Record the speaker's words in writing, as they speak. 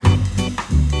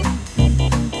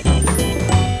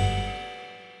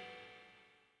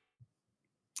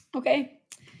Okay,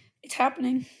 it's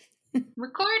happening.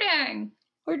 Recording.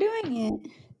 We're doing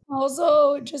it.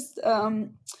 Also, just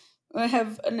I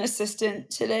have an assistant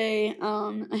today,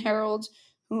 Harold,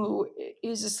 who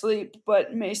is asleep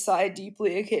but may sigh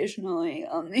deeply occasionally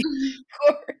on the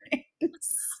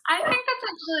recordings. I think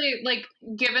that's actually, like,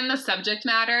 given the subject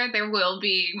matter, there will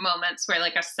be moments where,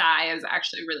 like, a sigh is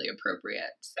actually really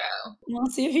appropriate. So, We'll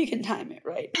see if you can time it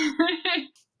right.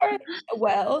 All right.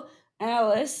 Well,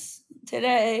 Alice,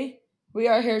 today we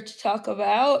are here to talk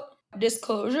about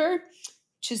Disclosure,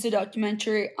 which is a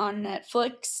documentary on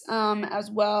Netflix,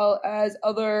 as well as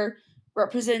other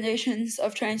representations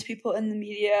of trans people in the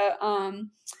media.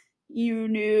 You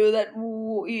knew that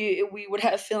we would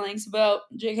have feelings about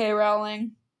J.K.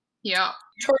 Rowling. yeah.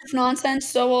 Church nonsense,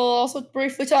 so we'll also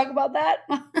briefly talk about that.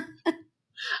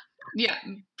 Yeah,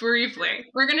 briefly.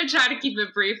 We're going to try to keep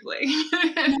it briefly.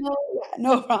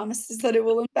 No promises that it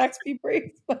will in fact be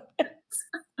brief. But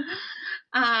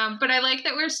I like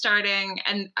that we're starting,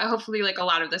 and hopefully, like, a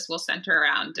lot of this will center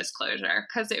around Disclosure,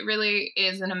 because it really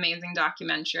is an amazing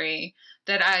documentary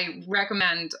that I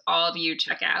recommend all of you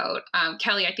check out.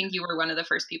 Kelly, I think you were one of the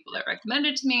first people that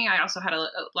recommended to me. I also had a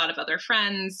lot of other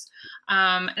friends,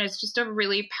 and it's just a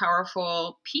really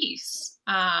powerful piece.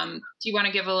 Do you want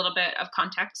to give a little bit of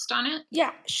context on it?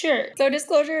 Yeah, sure. So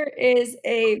Disclosure is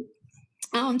a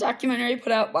documentary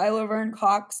put out by Laverne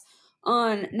Cox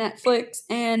on Netflix,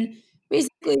 and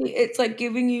basically it's like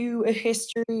giving you a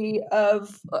history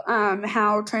of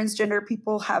how transgender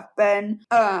people have been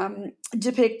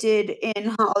depicted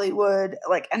in Hollywood.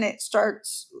 Like, and it's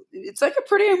like a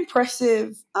pretty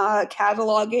impressive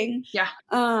cataloging. Yeah.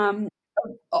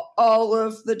 All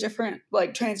of the different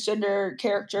like transgender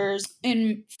characters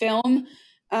in film,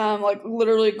 like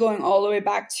literally going all the way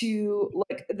back to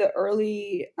like the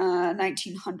early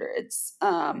 1900s.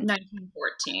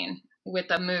 1914,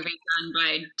 with a movie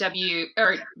done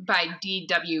by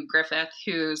D.W. Griffith,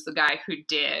 who's the guy who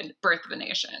did Birth of a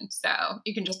Nation. So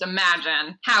you can just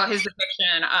imagine how his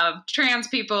depiction of trans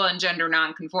people and gender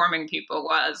nonconforming people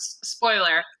was,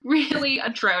 spoiler, really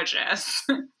atrocious.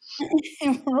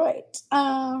 Right.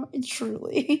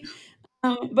 Truly.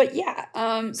 But yeah,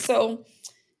 um,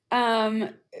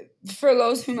 for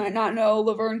those who might not know,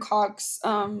 Laverne Cox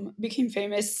became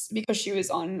famous because she was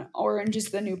on Orange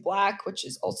is the New Black, which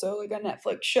is also like a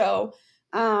Netflix show.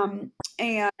 And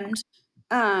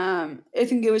I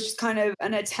think it was just kind of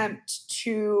an attempt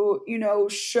to,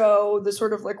 show the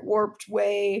sort of like warped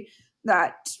way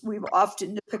that we've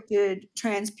often depicted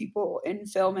trans people in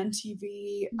film and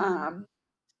TV,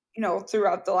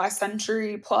 throughout the last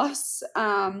century plus.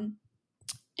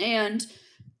 And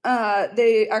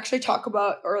they actually talk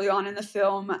about early on in the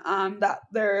film that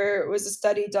there was a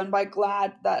study done by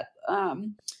GLAAD that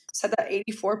said that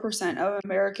 84% of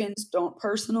Americans don't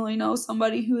personally know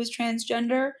somebody who is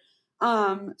transgender.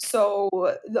 So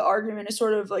the argument is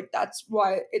sort of like that's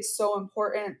why it's so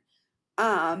important,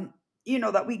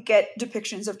 that we get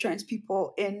depictions of trans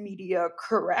people in media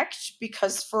correct,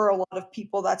 because for a lot of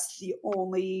people, that's the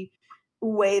only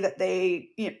way that they,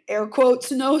 air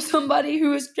quotes, know somebody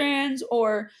who is trans,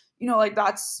 or like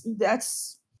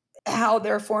that's how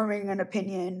they're forming an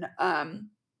opinion.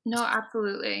 No,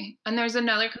 absolutely. And there's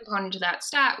another component to that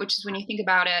stat, which is when you think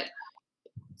about it,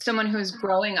 someone who's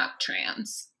growing up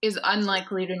trans is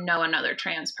unlikely to know another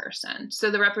trans person.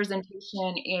 So the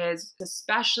representation is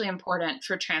especially important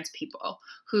for trans people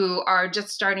who are just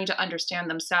starting to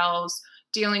understand themselves,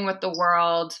 dealing with the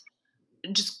world,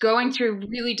 just going through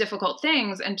really difficult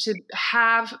things. And to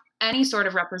have any sort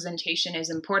of representation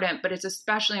is important, but it's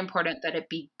especially important that it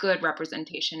be good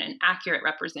representation and accurate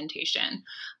representation.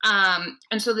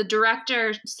 And so the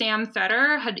director, Sam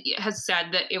Feder, has said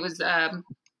that it was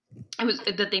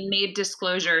that they made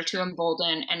Disclosure to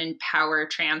embolden and empower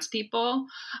trans people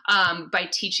by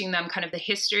teaching them kind of the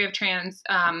history of trans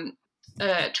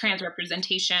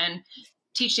representation,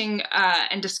 teaching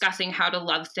and discussing how to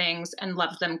love things and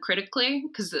love them critically,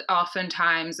 because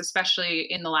oftentimes, especially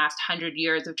in the last 100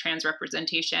 years of trans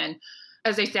representation,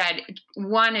 as I said,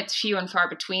 one, it's few and far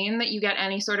between that you get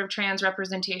any sort of trans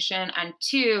representation. And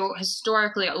two,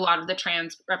 historically, a lot of the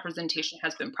trans representation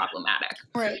has been problematic.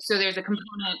 Right. So there's a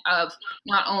component of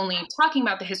not only talking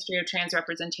about the history of trans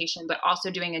representation, but also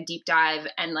doing a deep dive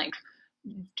and like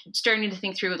starting to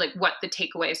think through like what the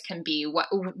takeaways can be,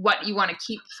 what you want to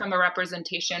keep from a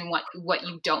representation, what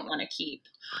you don't want to keep.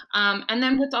 And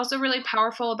then what's also really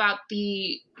powerful about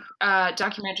the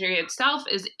documentary itself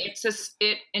is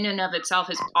it in and of itself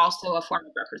is also a form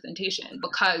of representation,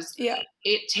 because Yeah.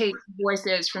 it takes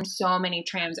voices from so many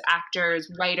trans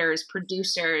actors, writers,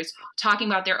 producers talking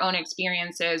about their own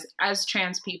experiences as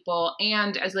trans people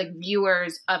and as like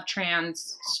viewers of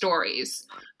trans stories.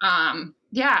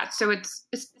 Yeah, so it's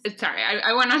sorry,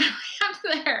 I went on a rant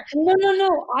there. No, no,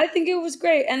 no. I think it was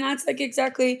great, and that's like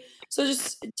exactly. So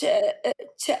just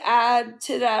to add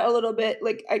to that a little bit,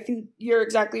 like I think you're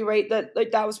exactly right that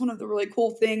like that was one of the really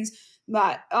cool things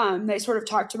that they sort of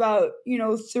talked about,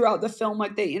 throughout the film.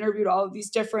 Like they interviewed all of these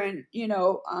different,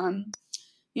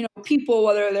 people,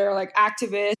 whether they're like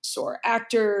activists or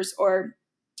actors or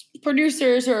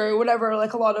producers or whatever.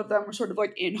 Like a lot of them were sort of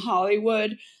like in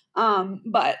Hollywood,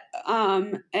 but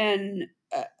and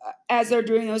as they're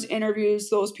doing those interviews,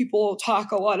 those people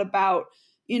talk a lot about,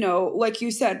 like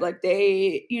you said, like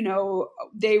they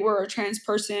were a trans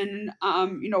person,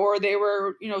 or they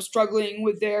were, struggling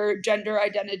with their gender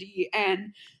identity,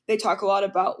 and they talk a lot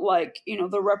about like,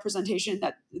 the representation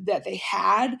that they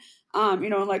had.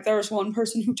 And like there was one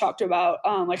person who talked about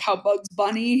like how Bugs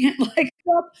Bunny like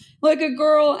like a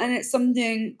girl, and it's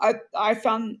something I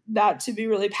found that to be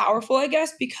really powerful, I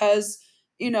guess, because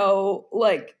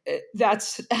like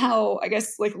that's how, I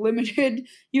guess, like limited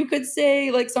you could say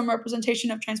like some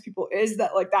representation of trans people is,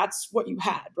 that like that's what you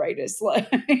had, right? Is like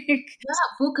Yeah,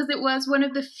 well, because it was one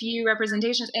of the few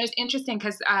representations, and it's interesting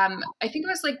because I think it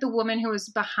was like the woman who was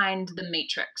behind the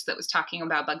Matrix that was talking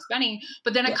about Bugs Bunny,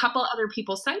 but then a yeah, couple other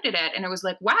people cited it, and it was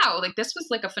like, wow, like this was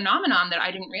like a phenomenon that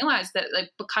I didn't realize, that like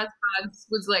because Bugs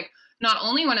was like not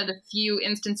only one of the few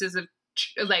instances of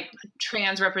like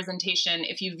trans representation,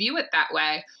 if you view it that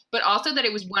way, but also that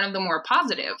it was one of the more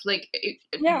positive. Like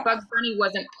yeah, Bugs Bunny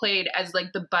wasn't played as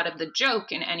like the butt of the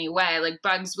joke in any way. Like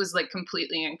Bugs was like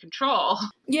completely in control.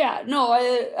 yeah. No,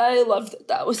 I loved that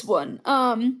that was one.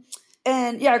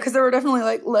 And yeah, because there were definitely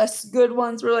like less good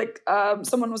ones, where like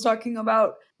someone was talking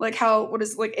about like how, what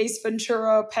is, like, Ace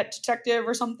Ventura Pet Detective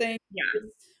or something Yeah.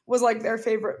 was like their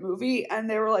favorite movie, and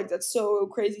they were like, that's so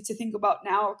crazy to think about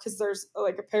now, because there's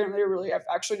like apparently a really, I've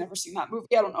actually never seen that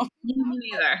movie, I don't know. Me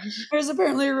neither. There's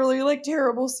apparently a really like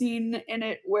terrible scene in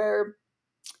it where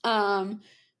um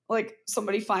like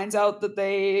somebody finds out that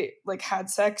they like had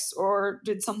sex or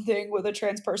did something with a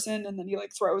trans person, and then he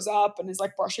like throws up and is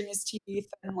like brushing his teeth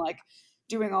and like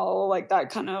doing all like that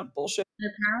kind of bullshit.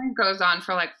 It apparently goes on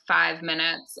for like 5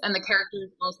 minutes, and the character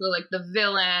is also like the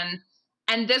villain.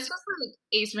 And this was like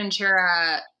Ace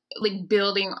Ventura, like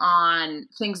building on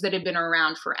things that had been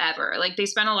around forever. Like they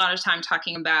spent a lot of time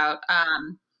talking about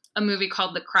a movie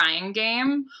called The Crying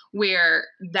Game, where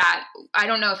that, I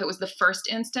don't know if it was the first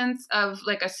instance of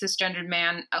like a cisgendered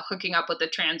man hooking up with a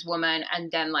trans woman and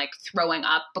then like throwing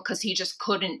up because he just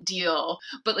couldn't deal,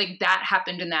 but like that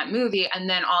happened in that movie, and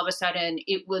then all of a sudden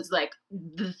it was like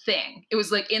the thing. It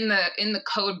was like in the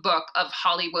code book of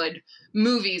Hollywood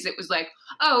movies. It was like,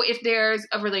 oh, if there's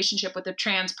a relationship with a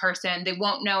trans person, they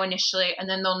won't know initially, and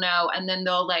then they'll know, and then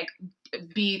they'll like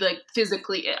be like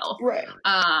physically ill. Right.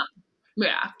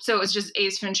 Yeah, so it was just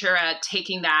Ace Ventura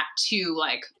taking that to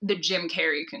like the Jim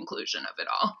Carrey conclusion of it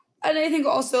all. And I think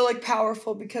also like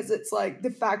powerful because it's like the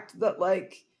fact that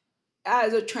like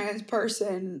as a trans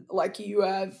person, like you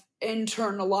have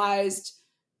internalized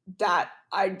that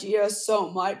idea so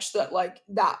much that like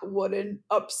that wouldn't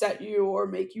upset you or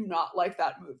make you not like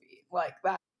that movie. Like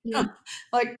that Yeah.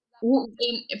 like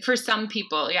For some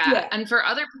people, yeah, yeah. and for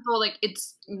other people, like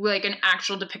it's like an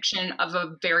actual depiction of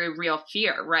a very real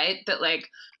fear, right? That like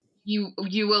you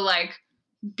will like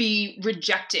be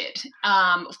rejected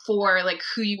for like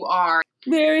who you are.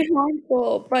 Very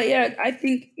harmful. But yeah, I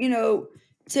think,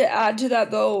 to add to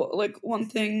that though, like one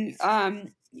thing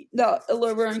that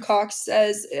Laverne Cox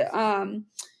says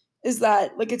is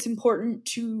that like it's important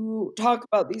to talk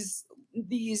about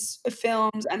these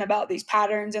films and about these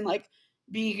patterns, and like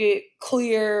be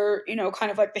clear,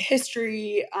 kind of like the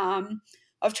history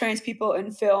of trans people in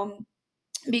film,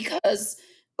 because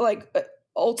like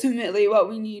ultimately what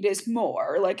we need is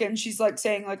more, like, and she's like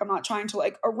saying like, I'm not trying to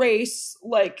like erase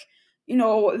like,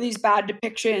 these bad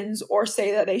depictions or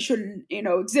say that they shouldn't,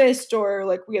 exist, or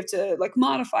like we have to like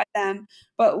modify them,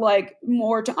 but like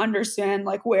more to understand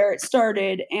like where it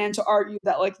started, and to argue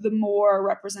that like the more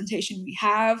representation we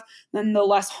have, then the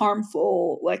less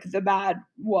harmful like the bad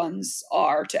ones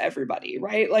are to everybody,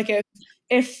 right? Like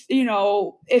if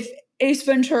Ace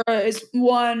Ventura is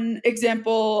one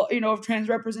example, of trans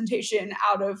representation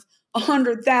out of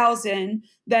 100,000,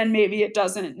 then maybe it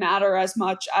doesn't matter as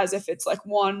much as if it's like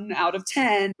 1 out of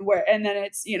 10 where and then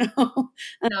it's, No,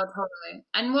 totally.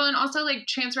 And well, and also like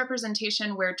trans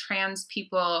representation where trans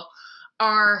people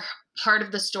are part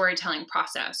of the storytelling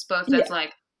process, both as Yeah.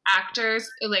 like actors,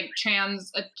 like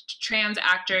trans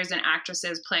actors and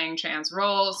actresses playing trans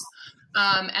roles,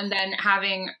 and then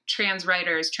having trans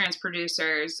writers, trans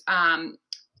producers.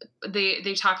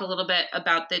 They talk a little bit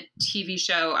about the TV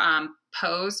show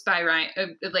Pose by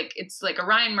Ryan. Like it's like a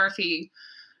Ryan Murphy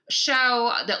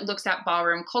show that looks at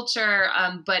ballroom culture,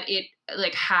 but it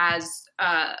like has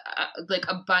like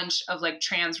a bunch of like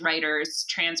trans writers,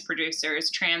 trans producers,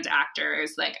 trans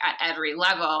actors, like at every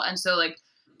level, and so like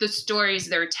the stories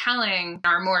they're telling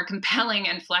are more compelling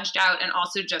and fleshed out and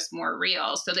also just more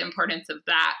real. So the importance of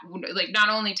that, like not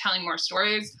only telling more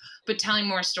stories, but telling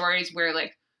more stories where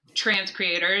like trans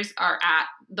creators are at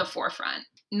the forefront.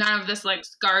 None of this like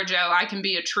ScarJo, I can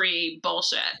be a tree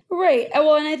bullshit. Right.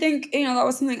 Well, and I think, that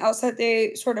was something else that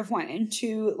they sort of went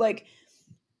into, like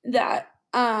that,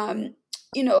 and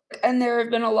there have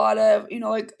been a lot of,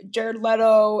 like Jared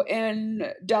Leto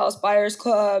in Dallas Buyers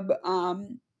Club,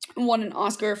 won an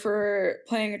Oscar for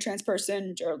playing a trans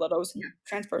person. Jared Leto's a Yeah.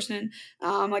 trans person.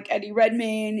 Like Eddie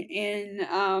Redmayne in,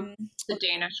 The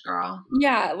Danish Girl.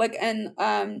 yeah, like, and,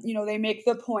 they make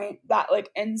the point that, like,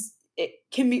 and it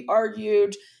can be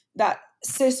argued that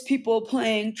cis people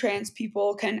playing trans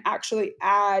people can actually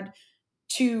add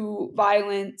to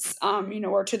violence,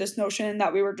 or to this notion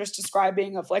that we were just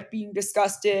describing of like being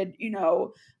disgusted,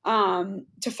 to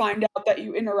find out that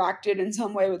you interacted in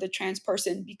some way with a trans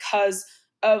person because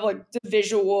of like the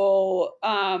visual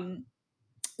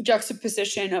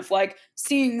juxtaposition of like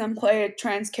seeing them play a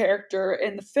trans character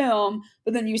in the film,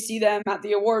 but then you see them at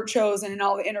the award shows and in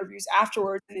all the interviews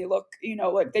afterwards, and they look,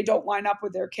 like they don't line up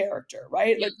with their character,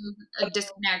 right? Yeah, Like, a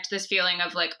disconnect, this feeling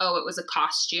of like, oh, it was a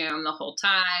costume the whole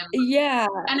time. yeah,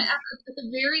 And at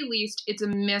the very least, it's a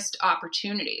missed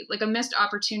opportunity, like a missed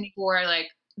opportunity for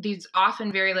like these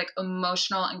often very like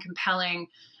emotional and compelling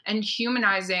and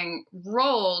humanizing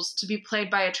roles to be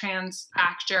played by a trans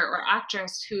actor or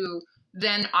actress who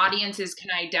then audiences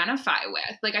can identify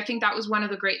with. Like I think that was one of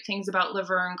the great things about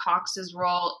Laverne Cox's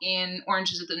role in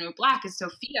Orange is the New Black as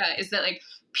Sophia, is that like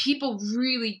people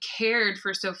really cared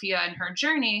for Sophia and her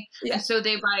journey. yeah. And so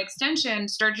they, by extension,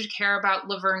 started to care about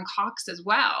Laverne Cox as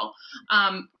well.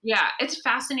 Yeah, it's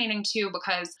fascinating too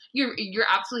because you're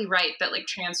absolutely right that like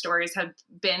trans stories have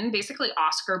been basically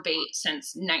Oscar bait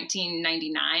since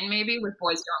 1999, maybe with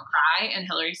Boys Don't Cry and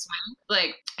Hilary Swank.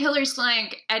 Like Hilary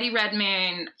Swank, Eddie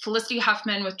Redmayne, Felicity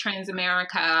Huffman with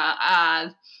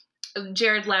Transamerica,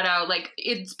 Jared Leto. Like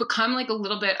it's become like a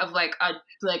little bit of like a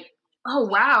like, oh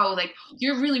wow, like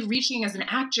you're really reaching as an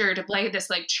actor to play this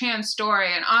like trans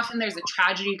story, and often there's a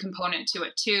tragedy component to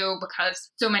it too because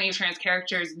so many trans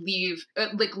characters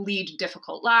lead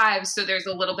difficult lives, so there's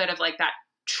a little bit of like that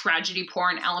tragedy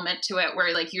porn element to it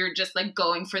where like you're just like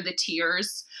going for the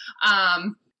tears.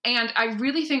 And I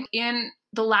really think in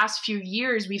the last few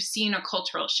years we've seen a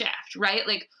cultural shift, right?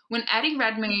 Like when Eddie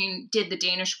Redmayne did The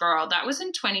Danish Girl, that was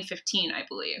in 2015, I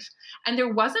believe, and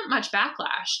there wasn't much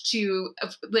backlash to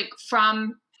like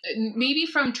from maybe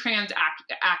from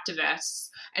activists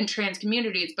and trans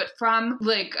communities, but from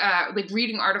like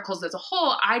reading articles as a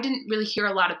whole, I didn't really hear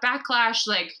a lot of backlash.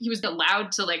 Like he was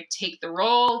allowed to like take the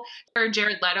role. Or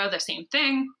Jared Leto, the same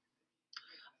thing.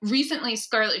 Recently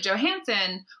Scarlett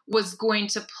Johansson was going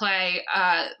to play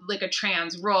like a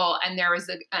trans role, and there was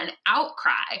an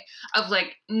outcry of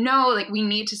like, no, like we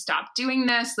need to stop doing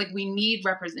this, like we need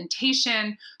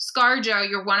representation. ScarJo,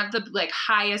 you're one of the like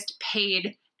highest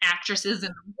paid actresses in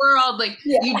the world, like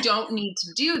Yeah. you don't need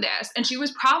to do this. And she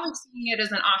was probably seeing it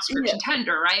as an Oscar Yeah.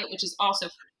 contender, right, which is also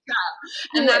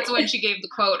and that's when Right. she gave the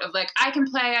quote of like, I can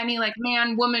play any like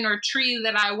man, woman, or tree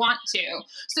that I want to.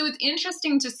 So it's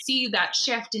interesting to see that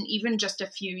shift in even just a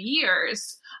few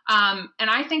years. And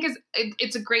I think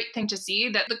it's a great thing to see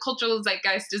that the cultural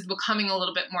zeitgeist is becoming a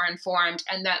little bit more informed,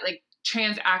 and that like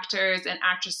trans actors and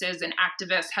actresses and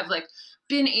activists have like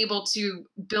been able to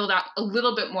build up a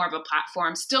little bit more of a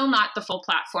platform, still not the full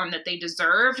platform that they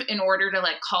deserve, in order to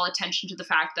like call attention to the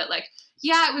fact that like,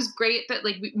 yeah, it was great that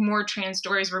like more trans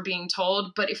stories were being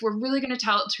told, but if we're really going to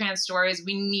tell trans stories,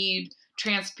 we need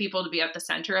trans people to be at the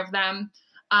center of them,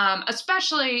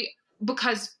 especially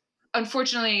because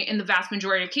unfortunately in the vast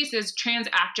majority of cases trans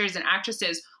actors and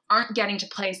actresses aren't getting to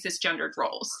play cisgendered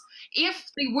roles. If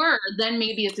they were, then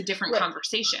maybe it's a different Right.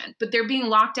 conversation, but they're being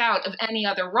locked out of any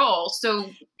other role. So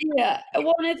Yeah,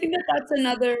 well, and I think that that's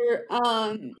another,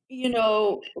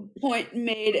 point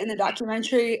made in the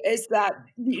documentary is that,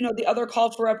 the other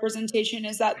call for representation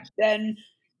is that then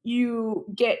you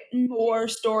get more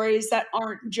stories that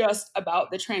aren't just about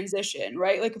the transition,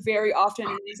 right? Like very often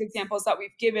in these examples that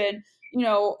we've given,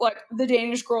 like the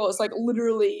Danish Girl is like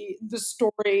literally the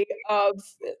story of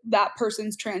that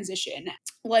person's transition.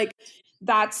 Like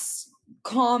that's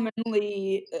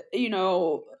commonly,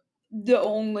 the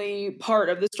only part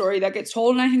of the story that gets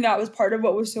told. And I think that was part of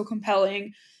what was so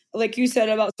compelling, like you said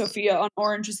about Sophia on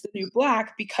Orange is the New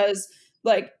Black, because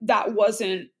like that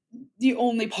wasn't the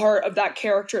only part of that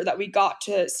character that we got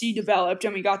to see developed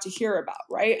and we got to hear about,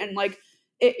 right? And like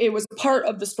it was part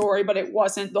of the story, but it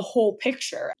wasn't the whole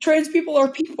picture. Trans people are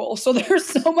people, so there's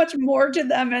so much more to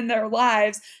them in their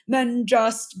lives than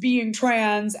just being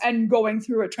trans and going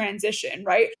through a transition,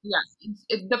 right?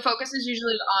 Yeah, the focus is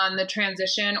usually on the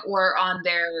transition or on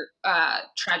their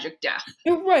tragic death.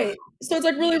 You're right. So it's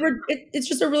like really, it's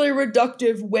just a really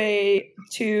reductive way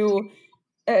to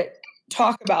uh,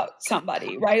 talk about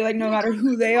somebody, right? Like no matter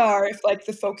who they are, if like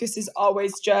the focus is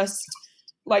always just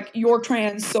like you're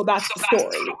trans, so that's the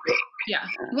story. Yeah.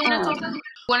 Well, and it's also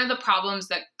one of the problems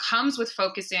that comes with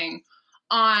focusing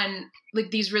on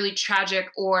like these really tragic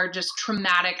or just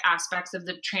traumatic aspects of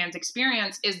the trans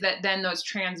experience is that then those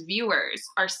trans viewers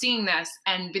are seeing this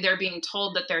and they're being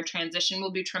told that their transition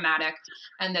will be traumatic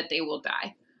and that they will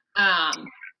die.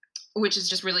 Which is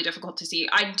just really difficult to see.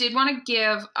 I did want to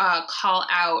give a call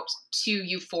out to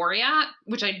Euphoria,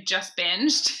 which I just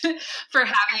binged,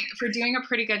 for doing a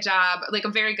pretty good job, like a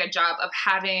very good job of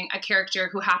having a character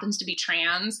who happens to be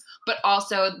trans, but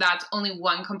also that's only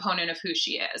one component of who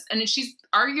she is. And she's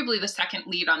arguably the second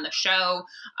lead on the show.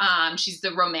 She's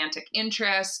the romantic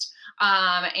interest.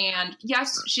 And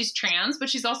yes, she's trans, but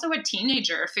she's also a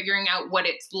teenager figuring out what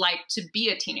it's like to be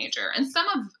a teenager. And some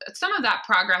of that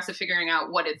progress of figuring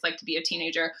out what it's like to be a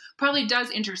teenager probably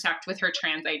does intersect with her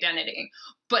trans identity.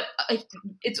 But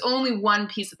it's only one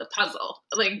piece of the puzzle.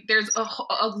 Like there's a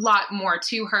lot more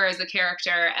to her as a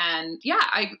character. And yeah,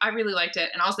 I really liked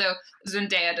it. And also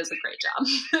Zendaya does a great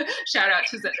job. Shout out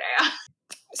to Zendaya.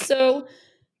 So,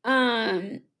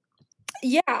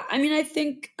 yeah, I mean, I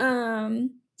think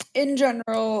in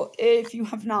general, if you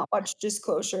have not watched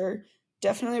Disclosure,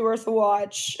 definitely worth a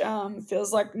watch.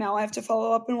 Feels like now I have to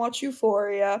follow up and watch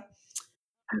Euphoria.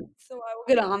 So I will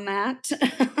get on that.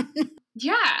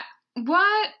 Yeah.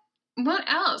 What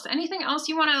else? Anything else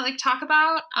you want to like talk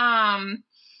about? I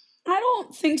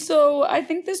don't think so. I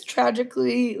think this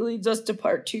tragically leads us to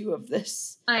part 2 of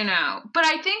this. I know. But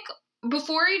I think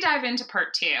before we dive into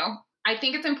part 2, I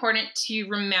think it's important to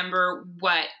remember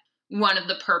what one of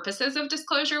the purposes of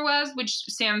Disclosure was, which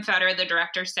Sam Feder, the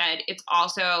director, said it's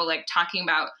also like talking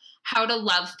about how to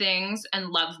love things and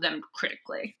love them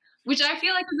critically, which I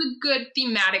feel like is a good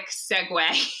thematic segue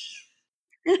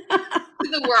to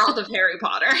the world of Harry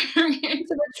Potter. To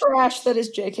the trash that is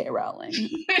J.K. Rowling.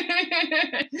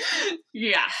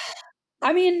 Yeah.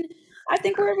 I mean, I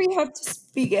think where we have to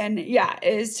begin, yeah,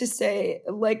 is to say,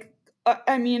 like,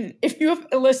 I mean, if you have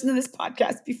listened to this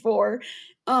podcast before,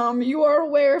 you are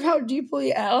aware of how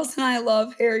deeply Alice and I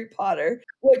love Harry Potter,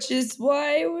 which is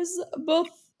why it was both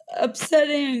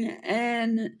upsetting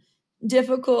and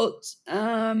difficult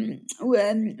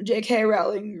when J.K.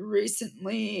 Rowling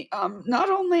recently not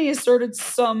only asserted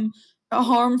some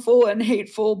harmful and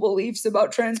hateful beliefs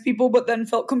about trans people, but then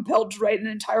felt compelled to write an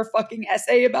entire fucking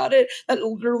essay about it that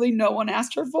literally no one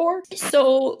asked her for.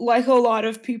 So, like a lot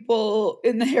of people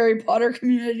in the Harry Potter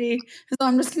community, so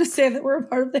I'm just gonna say that we're a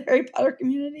part of the Harry Potter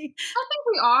community. I think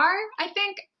we are. I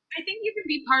think you can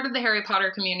be part of the Harry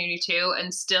Potter community too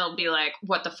and still be like,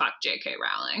 what the fuck, J.K.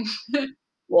 Rowling?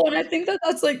 Well, and I think that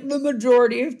that's like the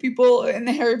majority of people in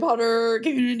the Harry Potter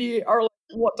community are like,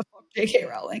 what the fuck, J.K.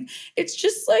 Rowling? It's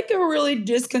just like a really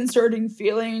disconcerting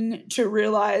feeling to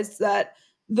realize that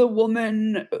the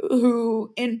woman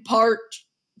who, in part,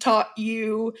 taught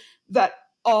you that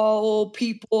all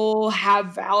people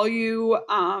have value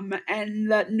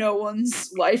and that no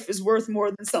one's life is worth more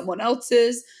than someone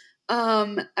else's.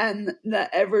 And that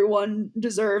everyone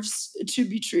deserves to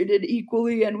be treated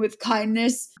equally and with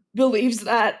kindness, believes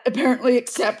that apparently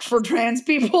except for trans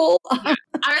people. Yeah.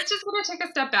 I was just going to take a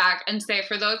step back and say,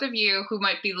 for those of you who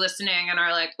might be listening and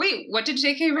are like, wait, what did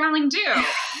J.K. Rowling do?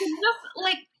 Just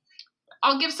like,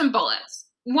 I'll give some bullets.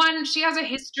 One, she has a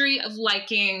history of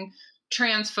liking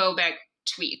transphobic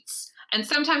tweets. And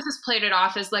sometimes has played it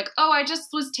off as like, oh, I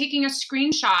just was taking a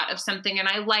screenshot of something and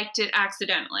I liked it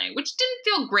accidentally, which didn't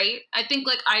feel great. I think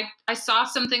like I saw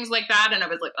some things like that and I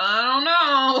was like, I don't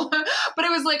know. But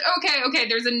it was like, okay,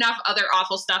 there's enough other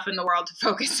awful stuff in the world to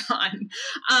focus on.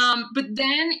 But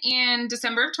then in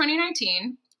December of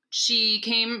 2019, she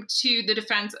came to the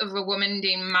defense of a woman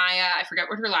named Maya. I forget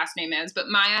what her last name is, but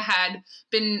Maya had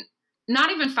been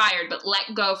not even fired, but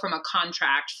let go from a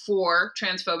contract for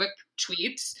transphobic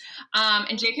tweets.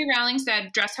 And J.K. Rowling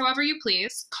said, dress however you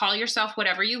please, call yourself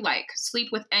whatever you like, sleep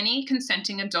with any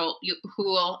consenting adult who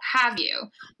will have you,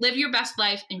 live your best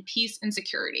life in peace and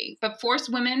security, but force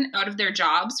women out of their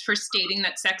jobs for stating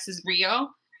that sex is real.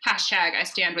 Hashtag I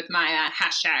stand with Maya.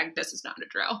 Hashtag this is not a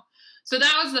drill. So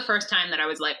that was the first time that I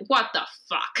was like, what the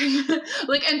fuck?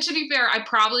 Like, and to be fair, I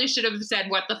probably should have said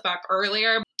what the fuck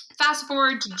earlier. Fast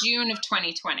forward to June of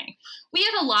 2020. We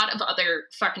had a lot of other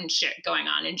fucking shit going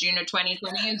on in June of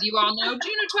 2020. As you all know, June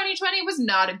of 2020 was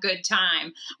not a good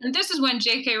time. And this is when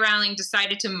J.K. Rowling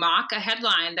decided to mock a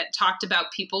headline that talked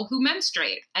about people who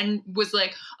menstruate and was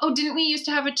like, oh, didn't we used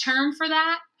to have a term for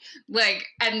that? Like,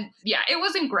 and yeah, it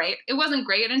wasn't great. It wasn't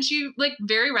great. And she, like,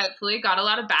 very rightfully got a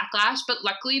lot of backlash. But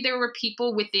luckily, there were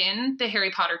people within the Harry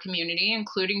Potter community,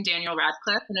 including Daniel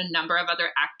Radcliffe and a number of other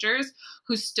actors,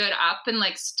 who stood up and,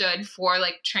 like, stood for,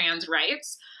 like, trans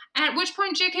rights. At which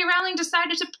point, J.K. Rowling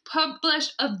decided to publish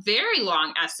a very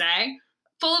long essay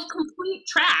full of complete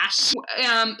trash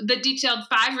that detailed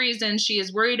 5 reasons she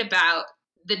is worried about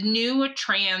the new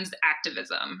trans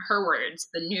activism. Her words,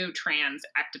 the new trans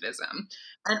activism.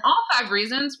 And all 5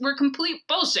 reasons were complete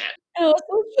bullshit. Let's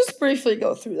just briefly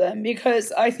go through them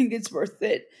because I think it's worth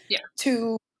it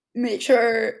to make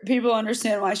sure people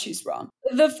understand why she's wrong.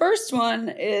 The first one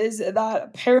is that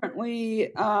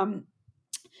apparently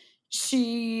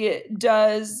she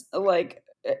does like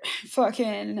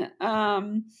fucking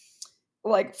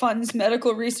like funds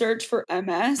medical research for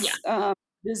MS,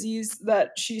 disease that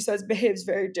she says behaves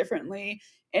very differently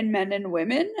in men and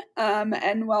women.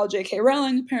 And while J.K.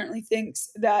 Rowling apparently thinks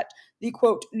that the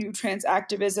quote new trans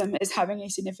activism is having a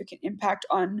significant impact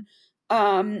on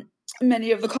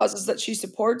many of the causes that she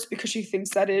supports because she thinks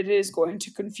that it is going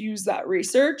to confuse that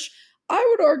research, I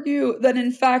would argue that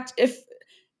in fact, if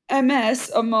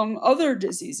MS, among other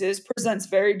diseases, presents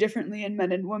very differently in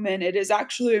men and women, it is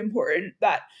actually important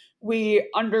that we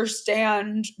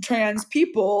understand trans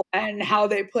people and how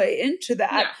they play into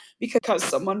that because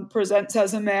someone presents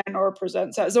as a man or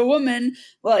presents as a woman,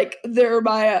 like their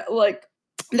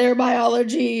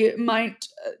biology might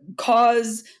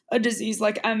cause a disease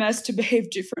like MS to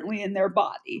behave differently in their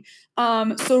body.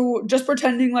 So just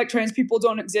pretending like trans people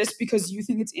don't exist because you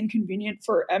think it's inconvenient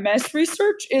for MS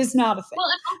research is not a thing.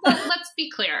 Well, and also, let's be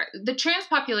clear, the trans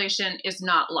population is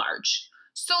not large.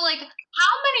 So, like,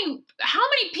 how many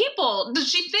people does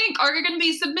she think are going to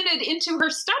be submitted into her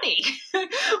study?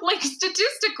 Like,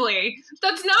 statistically,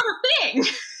 that's not a thing.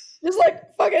 Just like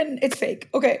fucking, it's fake.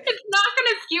 Okay. It's not going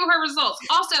to skew her results.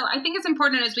 Also, I think it's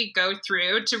important as we go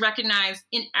through to recognize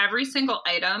in every single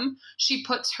item, she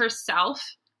puts herself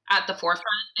at the forefront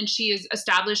and she is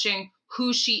establishing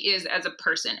who she is as a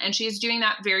person. And she is doing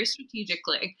that very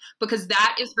strategically because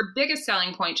that is her biggest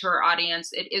selling point to her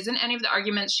audience. It isn't any of the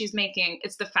arguments she's making.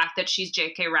 It's the fact that she's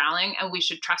J.K. Rowling and we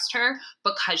should trust her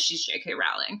because she's J.K.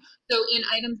 Rowling. So in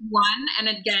item 1 and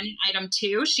again in item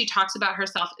 2, she talks about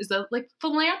herself as a like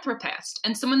philanthropist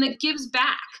and someone that gives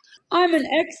back. I'm an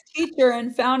ex-teacher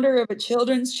and founder of a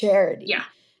children's charity. Yeah.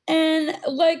 And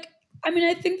like, I mean,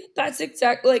 I think that's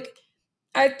exactly like,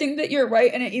 I think that you're right,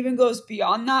 and it even goes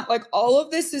beyond that. Like, all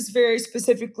of this is very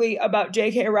specifically about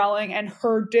J.K. Rowling and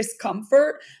her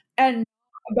discomfort, and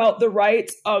about the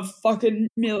rights of fucking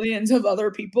millions of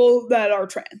other people that are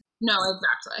trans. No,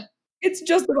 exactly. It's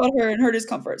just about her and her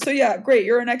discomfort. So yeah, great.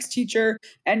 You're an ex-teacher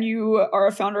and you are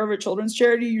a founder of a children's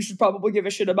charity. You should probably give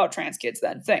a shit about trans kids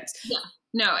then. Thanks. Yeah.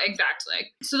 No,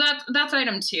 exactly. So that's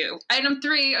item 2. Item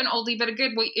 3, an oldie but a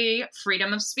good way,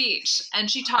 freedom of speech.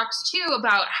 And she talks too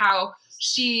about how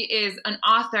she is an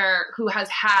author who has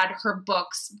had her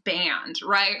books banned,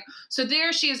 right? So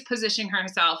there she is positioning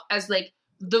herself as like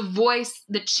the voice,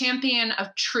 the champion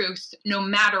of truth, no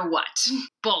matter what.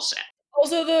 Bullshit.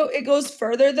 Also, though, it goes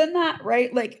further than that,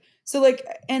 right? Like, so, like,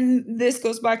 and this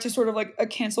goes back to sort of like a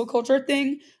cancel culture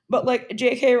thing, but like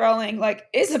J.K. Rowling, like,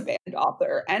 is a banned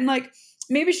author, and like,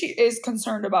 maybe she is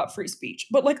concerned about free speech,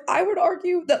 but like, I would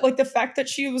argue that like the fact that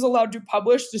she was allowed to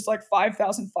publish just like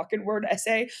 5,000 fucking word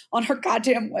essay on her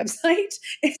goddamn website.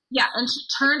 Yeah, and she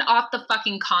turned off the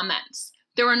fucking comments.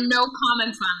 There were no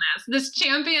comments on this. This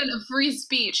champion of free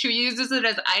speech who uses it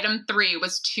as item 3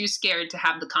 was too scared to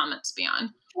have the comments be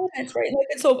on. That's right. Like,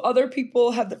 and so if other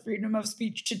people have the freedom of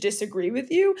speech to disagree with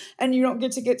you and you don't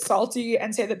get to get salty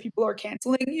and say that people are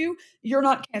canceling you, you're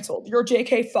not canceled. You're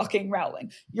JK fucking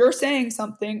Rowling. You're saying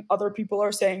something, other people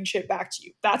are saying shit back to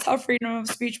you. That's how freedom of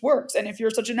speech works. And if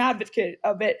you're such an advocate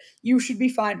of it, you should be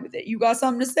fine with it. You got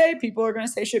something to say, people are going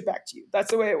to say shit back to you.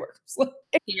 That's the way it works.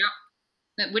 Yeah.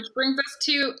 Which brings us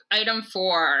to item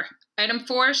 4. Item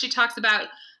 4, she talks about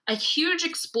a huge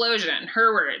explosion,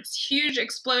 her words, huge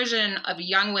explosion of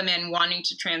young women wanting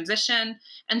to transition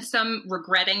and some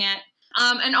regretting it.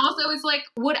 And also is like,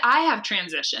 would I have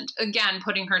transitioned? Again,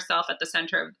 putting herself at the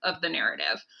center of the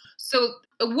narrative. So,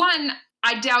 one,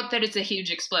 I doubt that it's a huge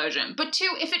explosion. But two,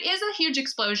 if it is a huge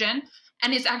explosion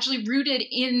and it's actually rooted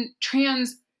in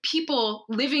trans people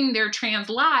living their trans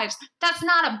lives, that's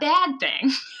not a bad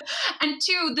thing. And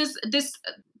two, this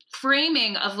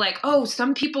framing of like, oh,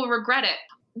 some people regret it.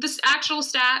 This actual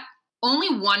stat, only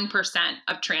 1%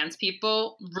 of trans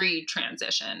people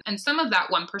retransition. And some of that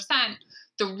 1%,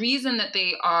 the reason that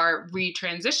they are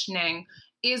retransitioning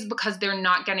is because they're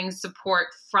not getting support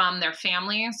from their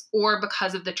families or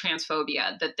because of the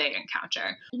transphobia that they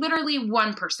encounter. Literally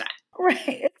 1%. Right.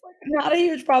 It's like not a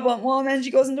huge problem. Well, and then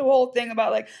she goes into a whole thing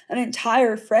about like an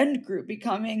entire friend group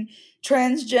becoming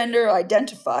transgender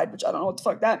identified, which I don't know what the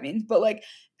fuck that means, but like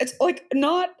it's like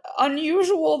not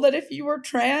unusual that if you were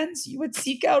trans, you would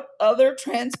seek out other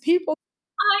trans people.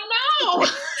 I know.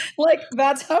 Like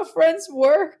that's how friends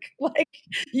work. Like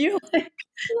you like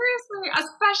Seriously,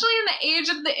 especially in the age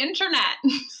of the internet.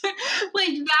 Like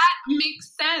that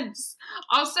makes sense.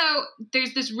 Also,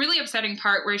 there's this really upsetting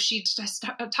part where she just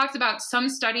talks about some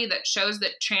study that shows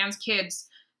that trans kids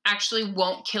actually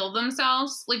won't kill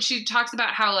themselves. Like she talks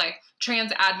about how like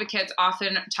trans advocates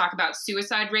often talk about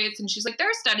suicide rates and she's like there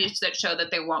are studies that show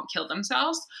that they won't kill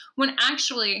themselves when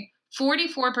actually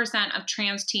 44% of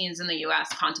trans teens in the US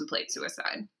contemplate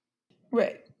suicide.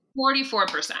 right.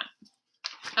 44%.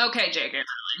 Okay, JK.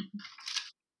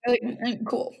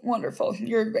 Cool. Wonderful.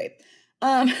 You're great.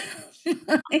 Um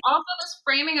Also this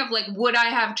framing of like would I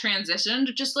have transitioned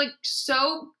just like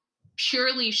so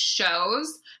purely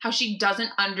shows how she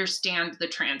doesn't understand the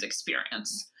trans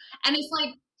experience. And it's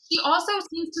like she also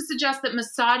seems to suggest that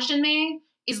misogyny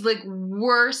is like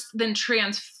worse than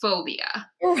transphobia.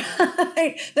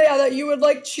 Right. Yeah, that you would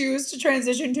like choose to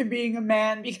transition to being a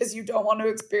man because you don't want to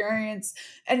experience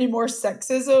any more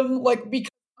sexism, like because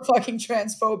of fucking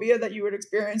transphobia that you would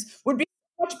experience would be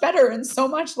so much better and so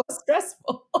much less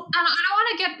stressful. And I don't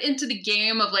want to get into the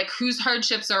game of like whose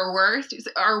hardships are worse,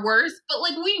 but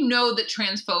like we know that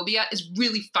transphobia is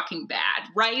really fucking bad,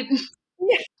 right?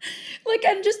 Yeah. Like,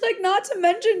 and just like not to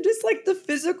mention just like the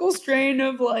physical strain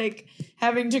of like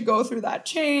having to go through that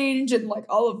change and like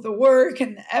all of the work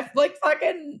and the like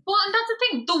fucking Well, and that's the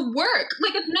thing, the work.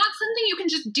 Like, it's not something you can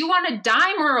just do on a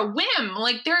dime or a whim.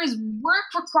 Like, there is work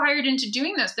required into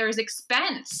doing this. There is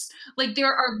expense. Like,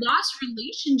 there are lost she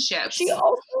relationships.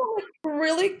 also like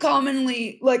really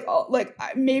commonly like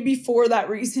maybe for that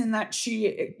reason that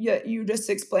she yeah, you just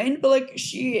explained, but like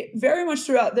she very much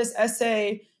throughout this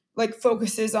essay like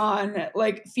focuses on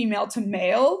like female to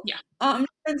male Yeah.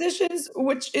 transitions,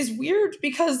 which is weird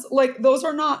because like those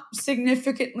are not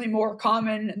significantly more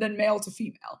common than male to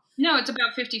female. No, it's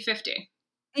about 50-50.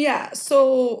 Yeah,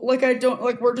 so like I don't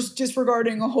like we're just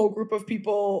disregarding a whole group of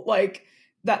people like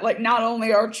that like not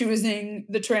only are choosing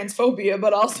the transphobia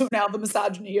but also now the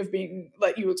misogyny of being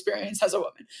like you experience as a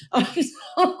woman.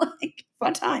 So like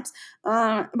fun times.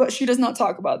 But she does not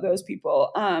talk about those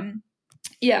people.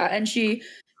 Yeah, and she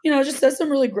just says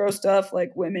some really gross stuff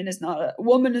like woman is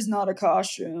not a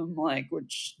costume like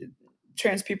which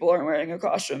trans people aren't wearing a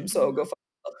costume so go fuck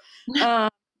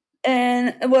yourself.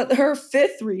 And what her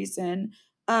fifth reason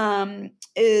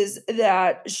is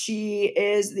that she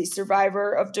is the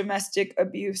survivor of domestic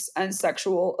abuse and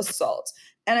sexual assault.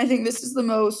 And I think this is the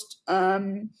most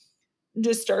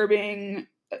disturbing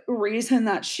reason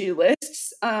that she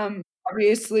lists.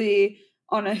 Obviously,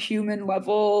 on a human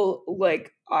level,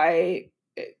 like I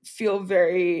feel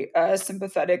very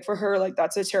sympathetic for her. Like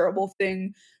that's a terrible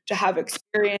thing to have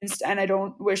experienced, and I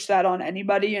don't wish that on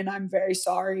anybody. And I'm very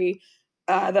sorry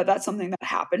that that's something that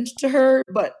happened to her.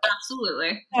 But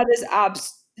Absolutely. that is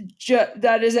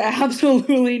that is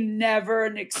absolutely never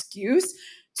an excuse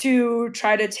to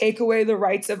try to take away the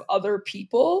rights of other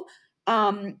people.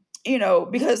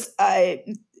 Because I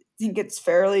think it's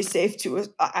fairly safe to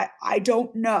I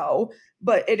don't know,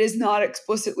 but it is not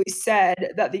explicitly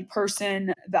said that the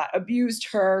person that abused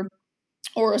her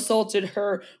or assaulted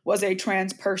her was a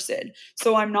trans person.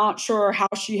 So I'm not sure how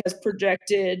she has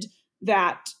projected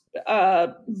that uh,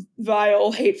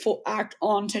 vile, hateful act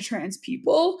onto trans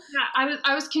people. Yeah,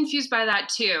 I was confused by that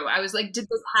too. I was like, did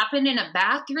this happen in a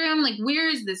bathroom? Like, where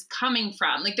is this coming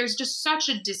from? Like, there's just such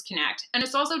a disconnect. And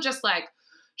it's also just like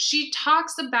she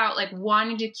talks about like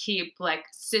wanting to keep like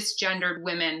cisgendered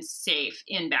women safe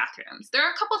in bathrooms. There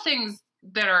are a couple things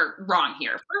that are wrong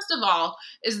here. First of all,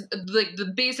 is like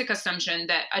the basic assumption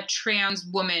that a trans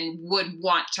woman would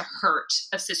want to hurt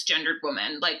a cisgendered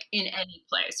woman like in any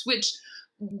place, which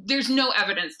there's no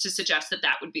evidence to suggest that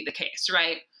that would be the case,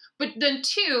 right? But then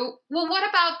two, well, what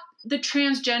about the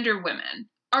transgender women?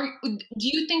 Do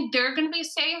you think they're going to be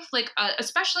safe? Like,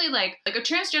 especially like a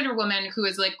transgender woman who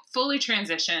is like fully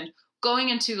transitioned, going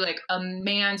into like a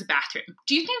man's bathroom.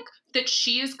 Do you think that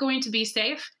she is going to be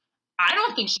safe? I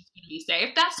don't think she's going to be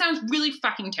safe. That sounds really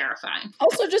fucking terrifying.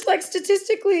 Also, just like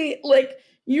statistically, like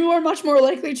you are much more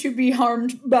likely to be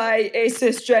harmed by a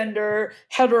cisgender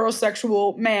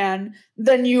heterosexual man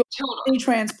than you are a Totally.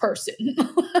 trans person.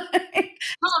 Like,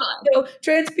 Totally. so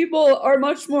trans people are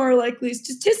much more likely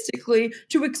statistically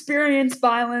to experience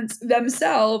violence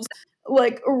themselves,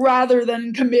 like rather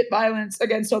than commit violence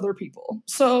against other people.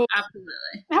 So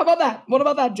Absolutely. how about that? What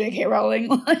about that, J.K. Rowling?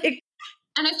 Like,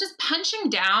 And it's just punching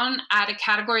down at a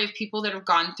category of people that have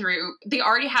gone through, they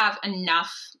already have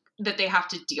enough that they have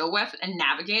to deal with and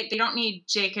navigate. They don't need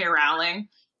J.K. Rowling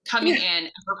coming yeah, in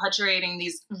and perpetuating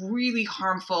these really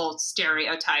harmful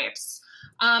stereotypes.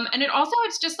 And it also,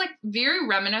 it's just like very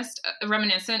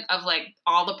reminiscent of like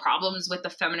all the problems with the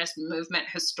feminist movement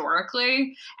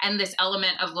historically, and this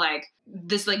element of like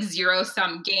this like zero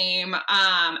sum game.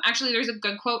 Actually, there's a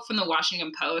good quote from the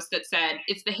Washington Post that said,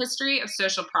 "It's the history of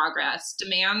social progress.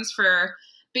 Demands for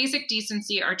basic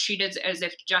decency are treated as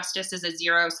if justice is a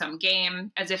zero sum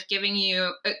game, as if giving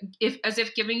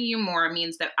you more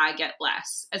means that I get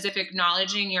less, as if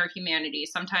acknowledging your humanity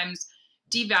sometimes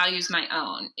devalues my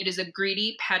own. It is a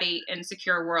greedy, petty,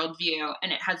 insecure worldview,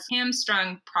 and it has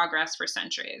hamstrung progress for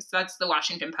centuries." That's the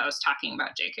Washington Post talking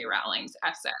about J.K. Rowling's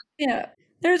essay. yeah.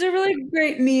 There's a really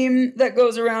great meme that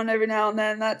goes around every now and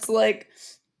then that's like,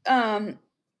 um,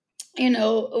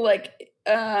 like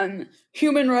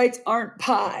human rights aren't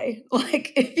pie.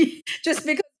 Like if you, just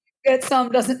because you get some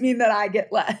doesn't mean that I get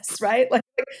less, right? Like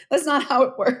that's not how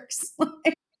it works.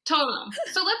 Totally.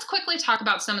 So let's quickly talk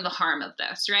about some of the harm of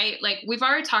this, right? Like we've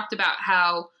already talked about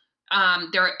how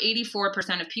there are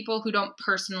 84% of people who don't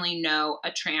personally know a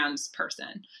trans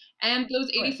person. And those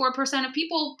Right. 84% of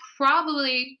people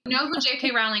probably know who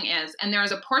J.K. Rowling is. And there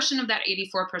is a portion of that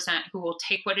 84% who will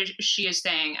take what she is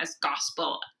saying as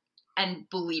gospel and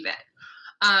believe it.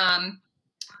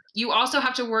 You also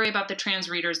have to worry about the trans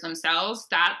readers themselves.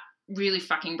 That really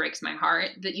fucking breaks my heart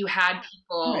that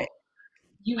Right.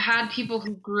 you had people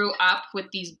who grew up with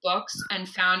these books and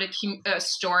found a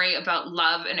story about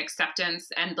love and acceptance,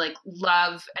 and like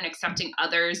love and accepting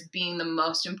others being the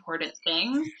most important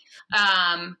thing.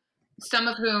 Um, some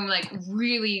of whom like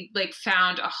really like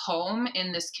found a home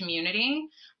in this community,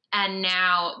 and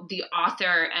now the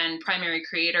author and primary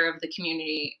creator of the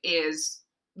community is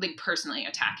like personally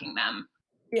attacking them.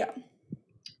 Yeah.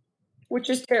 Which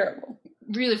is terrible.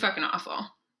 Really fucking awful.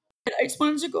 I just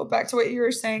wanted to go back to what you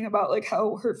were saying about like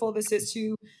how hurtful this is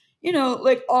to,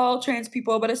 like all trans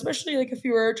people, but especially like if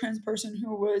you were a trans person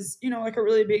who was, like a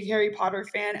really big Harry Potter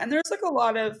fan. And there's like a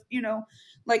lot of,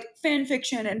 like fan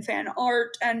fiction and fan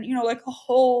art and, like a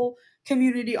whole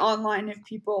community online of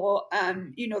people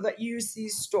that use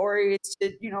these stories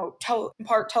to, tell in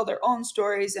part tell their own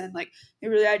stories and like they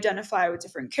really identify with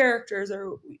different characters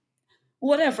or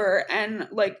whatever. And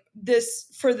like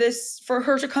for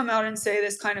her to come out and say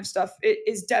this kind of stuff, it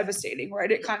is devastating,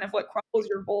 right? It kind of like crumbles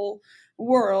your whole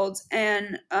world.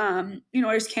 And I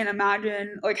just can't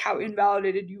imagine like how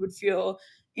invalidated you would feel,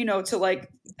 to like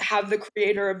have the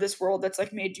creator of this world that's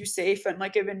like made you safe and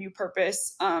like given you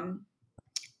purpose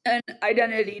and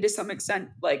identity to some extent,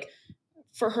 like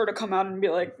for her to come out and be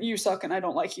like, you suck and I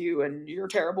don't like you and you're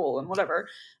terrible and whatever.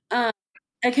 um,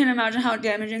 I can't imagine how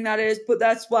damaging that is, but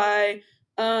that's why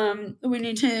we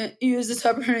need to use this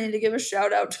opportunity to give a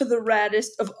shout out to the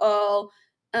raddest of all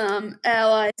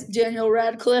allies, Daniel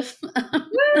Radcliffe.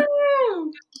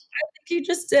 Woo! He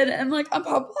just did, and like I'm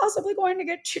possibly going to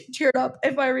get cheered up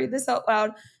if I read this out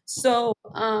loud. So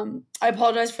I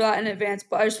apologize for that in advance,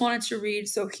 but I just wanted to read.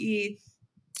 So he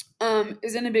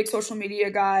isn't a big social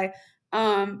media guy,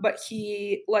 but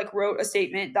he like wrote a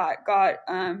statement that got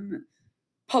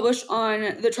published on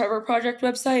the Trevor Project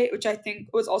website, which I think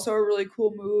was also a really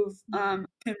cool move,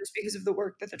 just because of the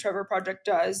work that the Trevor Project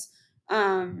does,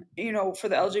 for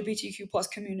the LGBTQ plus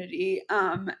community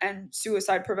and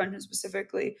suicide prevention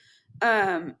specifically.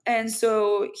 And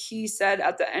so he said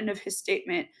at the end of his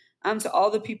statement, to all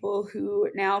the people who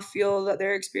now feel that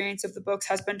their experience of the books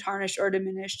has been tarnished or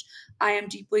diminished, I am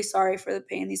deeply sorry for the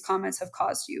pain these comments have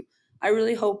caused you. I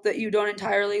really hope that you don't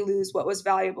entirely lose what was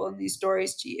valuable in these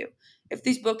stories to you. If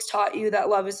these books taught you that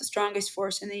love is the strongest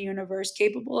force in the universe,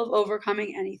 capable of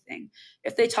overcoming anything,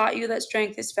 if they taught you that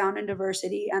strength is found in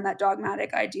diversity and that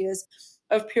dogmatic ideas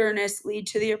of pureness lead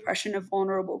to the oppression of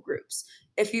vulnerable groups,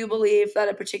 if you believe that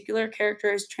a particular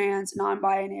character is trans,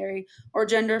 non-binary, or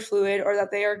gender fluid, or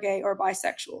that they are gay or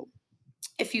bisexual.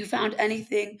 If you found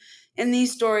anything in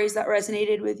these stories that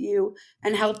resonated with you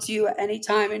and helped you at any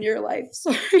time in your life,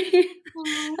 sorry,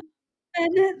 Oh,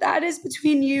 then that is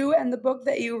between you and the book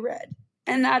that you read.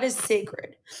 And that is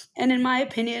sacred. And in my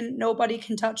opinion, nobody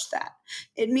can touch that.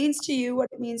 It means to you what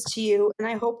it means to you. And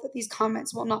I hope that these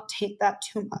comments will not taint that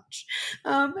too much.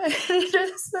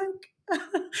 Just like,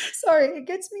 sorry, it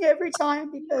gets me every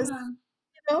time because, yeah,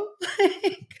 you know,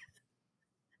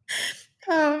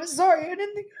 like, sorry, I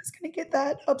didn't think I was going to get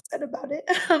that upset about it.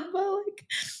 But, like,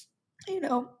 you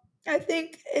know, I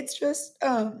think it's just,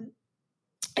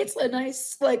 it's a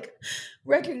nice like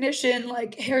recognition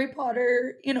like Harry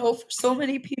Potter, for so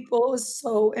many people is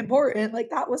so important. Like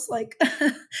that was like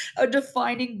a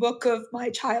defining book of my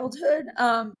childhood.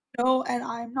 And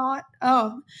I'm not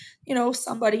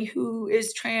somebody who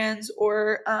is trans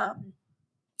or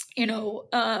you know,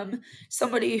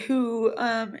 somebody who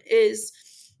is,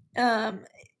 um,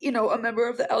 a member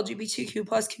of the LGBTQ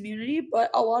plus community,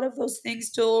 but a lot of those things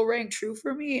still rang true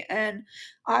for me. And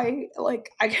I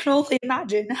can only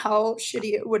imagine how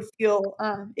shitty it would feel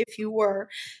if you were.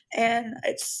 And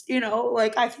it's,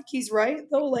 like, I think he's right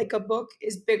though. Like, a book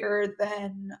is bigger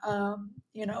than,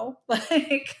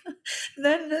 like,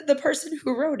 than the person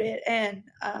who wrote it. And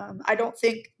I don't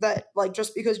think that, like,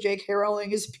 just because J.K.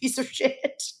 Rowling is a piece of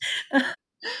shit,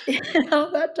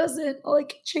 that doesn't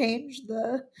like change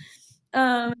the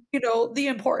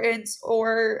importance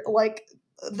or like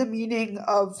the meaning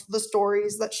of the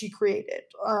stories that she created.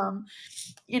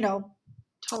 You know,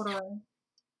 totally.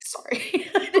 sorry.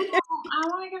 I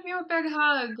want to give you a big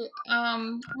hug.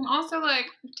 And also, like,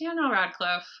 Daniel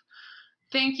Radcliffe,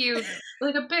 thank you.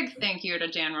 Like, a big thank you to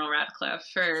Daniel Radcliffe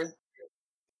for,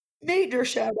 Major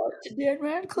shout out to Dan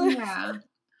Radcliffe. yeah.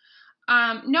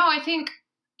 No, I think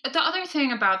the other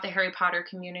thing about the Harry Potter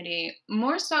community,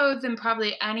 more so than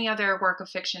probably any other work of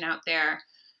fiction out there,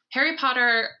 Harry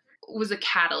Potter was a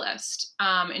catalyst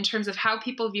in terms of how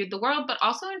people viewed the world, but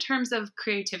also in terms of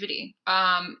creativity.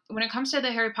 When it comes to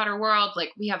the Harry Potter world,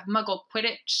 like we have Muggle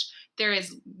Quidditch, there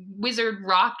is Wizard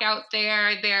Rock out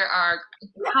there, there are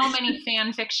how many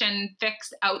fan fiction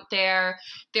fics out there,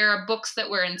 there are books that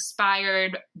were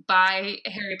inspired by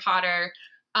Harry Potter.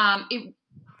 It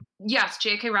Yes,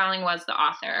 J.K. Rowling was the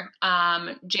author.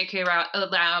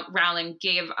 Rowling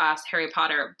gave us Harry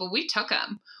Potter, but we took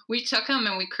him. We took him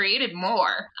and we created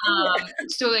more. Yeah.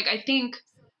 So, like, I think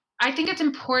it's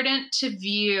important to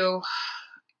view.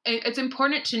 It's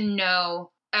important to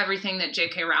know everything that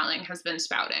J.K. Rowling has been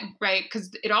spouting, right? Because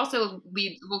it also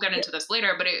leads. We'll get into this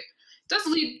later, but it does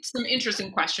lead some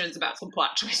interesting questions about some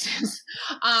plot choices.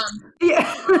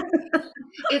 Yeah.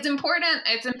 It's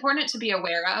important to be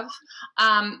aware of,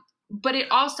 but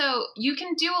it also, you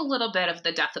can do a little bit of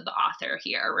the death of the author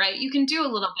here, right? You can do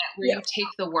a little bit where Yeah. you take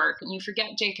the work and you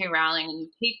forget J.K. Rowling and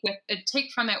you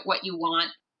take from it what you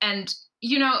want, and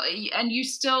and you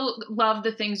still love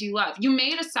the things you love. You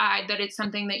may decide that it's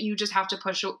something that you just have to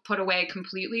put away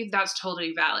completely. That's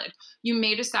totally valid. You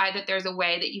may decide that there's a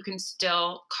way that you can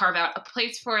still carve out a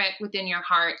place for it within your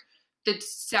heart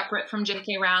that's separate from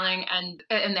J.K. Rowling and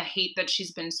the hate that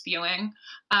she's been spewing.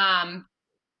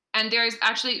 And there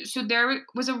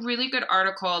was a really good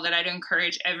article that I'd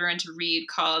encourage everyone to read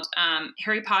called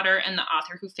 "Harry Potter and the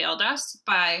Author Who Failed Us"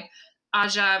 by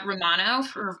Aja Romano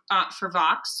for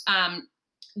Vox.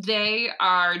 They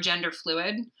are gender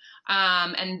fluid.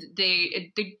 And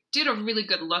they did a really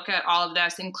good look at all of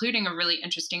this, including a really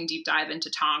interesting deep dive into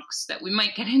Tonks that we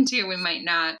might get into, we might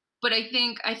not. But I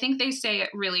think they say it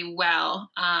really well,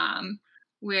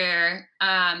 where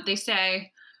they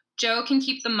say Joe can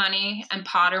keep the money and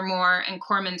Pottermore and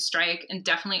Cormorant Strike and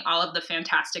definitely all of the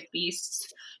Fantastic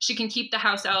Beasts. She can keep the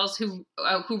house elves who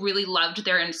really loved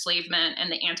their enslavement and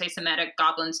the anti-Semitic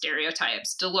goblin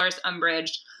stereotypes: Dolores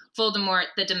Umbridge, Voldemort,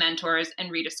 the Dementors,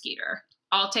 and Rita Skeeter.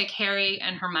 I'll take Harry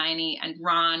and Hermione and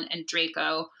Ron and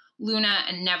Draco, Luna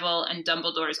and Neville and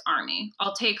Dumbledore's army.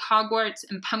 I'll take Hogwarts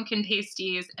and pumpkin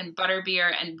pasties and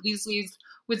butterbeer and Weasley's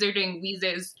wizarding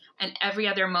wheezes and every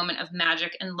other moment of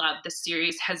magic and love the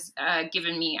series has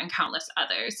given me and countless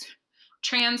others.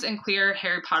 Trans and queer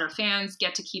Harry Potter fans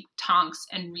get to keep Tonks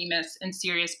and Remus and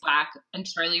Sirius Black and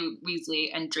Charlie Weasley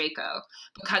and Draco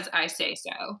because I say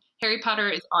so. Harry Potter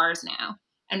is ours now,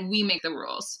 and we make the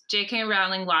rules. J.K.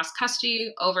 Rowling lost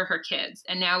custody over her kids,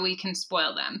 and now we can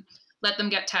spoil them. Let them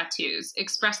get tattoos,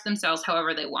 express themselves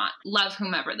however they want, love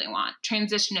whomever they want,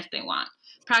 transition if they want,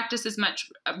 practice as much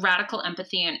radical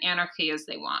empathy and anarchy as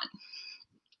they want.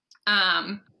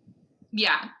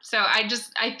 Yeah, so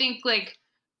I think, like,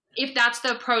 if that's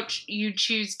the approach you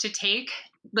choose to take,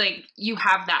 like you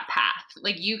have that path.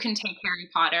 Like you can take Harry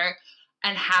Potter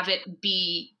and have it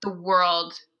be the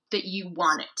world that you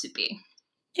want it to be.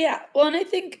 Yeah, well, and I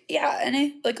think yeah, and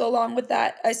I like, along with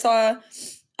that, I saw,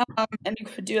 and you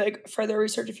could do, like, further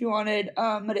research if you wanted,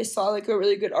 but I saw, like, a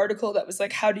really good article that was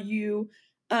like, "How do you,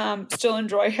 still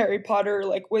enjoy Harry Potter,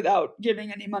 like, without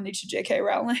giving any money to JK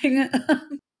Rowling?"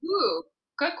 Ooh,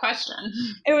 good question.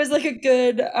 It was like a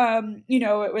good,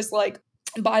 it was like,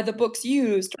 buy the books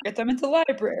used or get them at the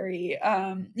library,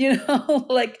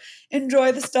 like, enjoy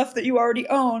the stuff that you already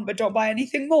own, but don't buy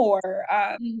anything more,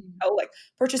 Mhm. like,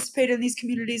 participate in these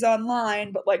communities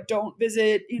online, but, like, don't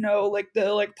visit, like,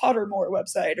 the, like, Pottermore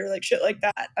website or, like, shit like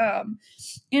that,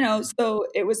 so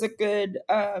it was a good,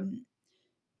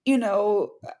 you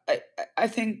know, I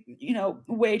think,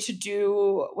 way to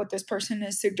do what this person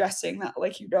is suggesting that,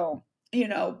 like, you don't,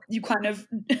 you kind of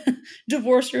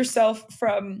divorce yourself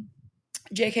from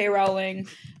JK Rowling,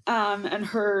 and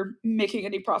her making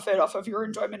any profit off of your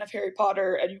enjoyment of Harry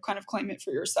Potter, and you kind of claim it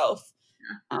for yourself.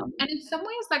 Um, And in some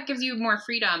ways, that gives you more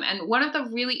freedom. And one of the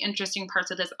really interesting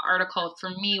parts of this article for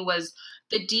me was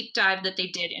the deep dive that they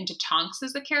did into Tonks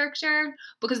as a character,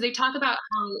 because they talk about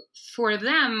how, for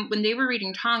them, when they were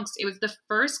reading Tonks, it was the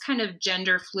first kind of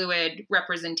gender fluid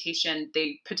representation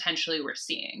they potentially were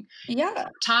seeing. yeah.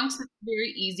 Tonks is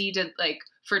very easy to like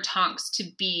for Tonks to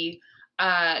be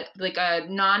like a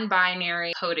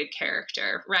non-binary coded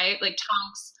character, right? Like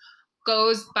Tonks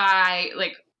goes by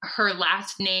like her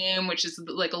last name, which is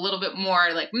like a little bit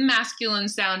more like masculine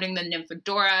sounding than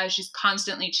Nymphadora. She's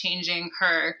constantly changing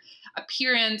her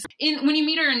appearance. In when you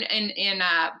meet her in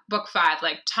book 5,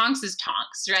 like Tonks is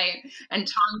Tonks, right? And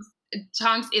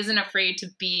Tonks isn't afraid to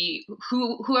be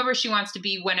whoever she wants to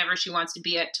be, whenever she wants to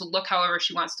be it, to look however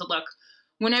she wants to look,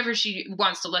 whenever she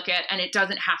wants to look it, and it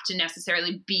doesn't have to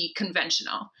necessarily be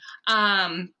conventional.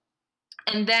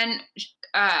 And then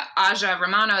Aja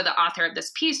Romano, the author of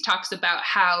this piece, talks about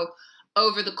how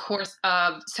over the course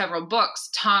of several books,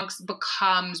 Tonks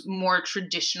becomes more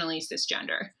traditionally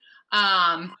cisgender.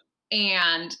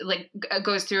 And like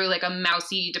goes through like a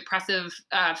mousy depressive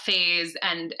phase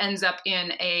and ends up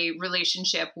in a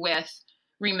relationship with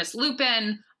Remus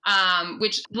Lupin,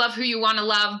 which love who you want to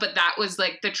love, but that was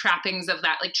like the trappings of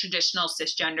that like traditional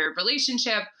cisgender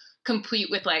relationship, complete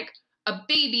with like a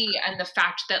baby and the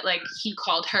fact that like he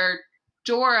called her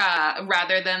Dora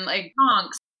rather than like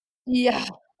Tonks. Yeah.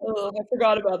 Oh, I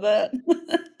forgot about that.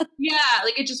 Yeah,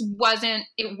 like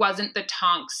it wasn't the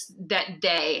Tonks that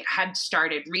they had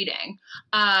started reading.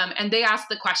 And they asked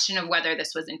the question of whether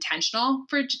this was intentional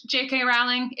for J.K.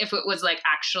 Rowling, if it was like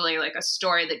actually like a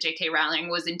story that J.K. Rowling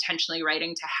was intentionally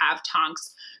writing to have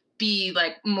Tonks be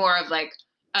like more of like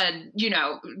a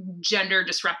gender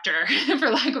disruptor for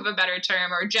lack of a better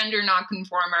term, or gender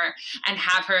nonconformer, and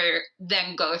have her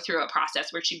then go through a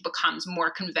process where she becomes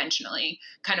more conventionally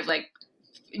kind of like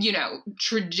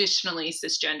traditionally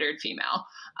cisgendered female,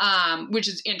 which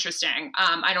is interesting.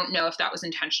 I don't know if that was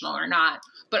intentional or not,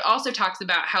 but also talks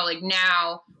about how like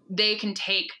now they can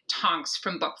take Tonks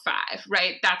from book 5,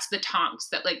 right? That's the Tonks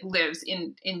that like lives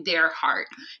in their heart,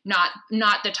 not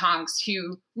the Tonks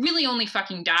who really only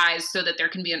fucking dies so that there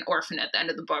can be an orphan at the end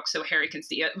of the book so Harry can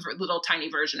see a little tiny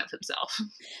version of himself.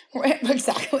 Right,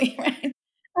 exactly, right.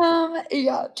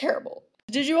 Yeah, terrible.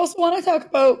 Did you also wanna talk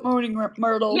about Moaning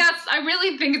Myrtle? Yes, I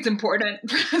really think it's important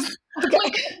because, Okay.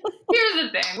 like, here's the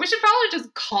thing: we should probably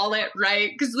just call it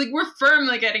right because, like, we're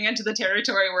firmly getting into the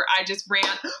territory where I just rant.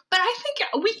 But I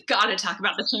think we gotta talk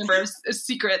about the Chamber of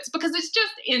Secrets because it's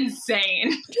just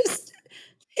insane. Just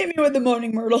hit me with the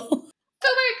Moaning Myrtle. So,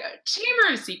 like,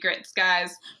 Chamber of Secrets,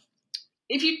 guys.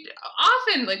 If you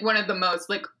often like one of the most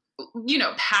like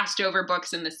passed over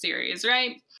books in the series,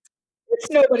 right? It's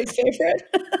nobody's favorite.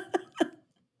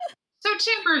 So,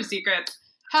 Chamber of Secrets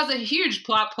has a huge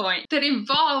plot point that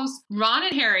involves Ron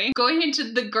and Harry going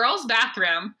into the girls'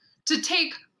 bathroom to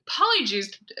take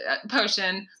polyjuice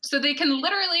potion so they can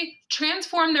literally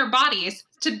transform their bodies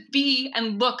to be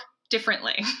and look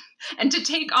differently and to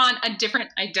take on a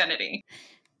different identity.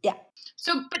 Yeah.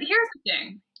 So, but here's the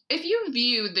thing. If you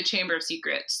view the Chamber of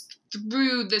Secrets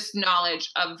through this knowledge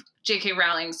of J.K.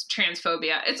 Rowling's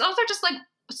transphobia, it's also just like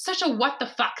such a what the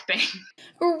fuck thing.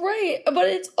 Right, but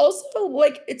it's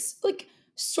like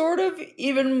sort of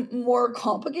even more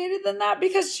complicated than that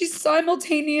because she's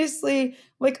simultaneously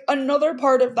like another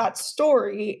part of that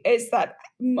story is that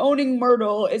Moaning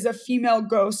Myrtle is a female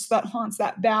ghost that haunts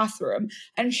that bathroom,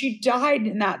 and she died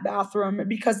in that bathroom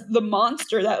because the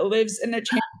monster that lives in the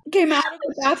chamber came out of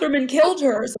the bathroom and killed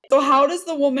her. So how does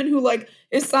the woman who like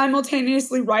is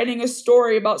simultaneously writing a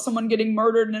story about someone getting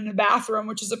murdered in a bathroom,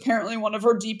 which is apparently one of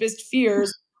her deepest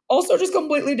fears, Also, just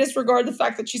completely disregard the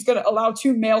fact that she's going to allow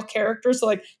two male characters to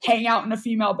like hang out in a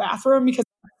female bathroom because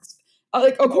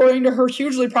like according to her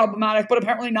hugely problematic, but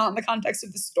apparently not in the context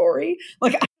of the story.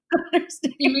 Like I don't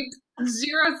understand. It makes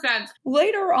zero sense.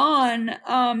 Later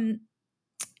on,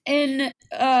 in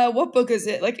what book is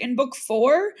it? Like in book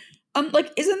 4,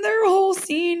 like isn't there a whole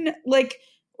scene like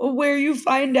where you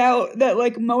find out that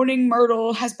like Moaning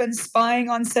Myrtle has been spying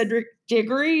on Cedric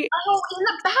Diggory? Oh, in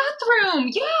the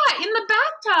bathroom. Yeah, in the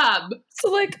bathtub. So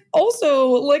like also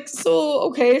like so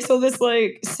okay, so this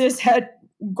like cishet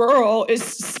girl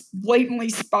is blatantly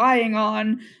spying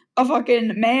on a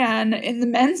fucking man in the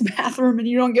men's bathroom and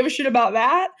you don't give a shit about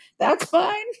that? That's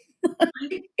fine. So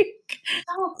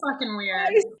fucking weird.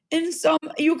 In some,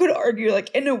 you could argue, like,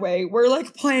 in a way, we're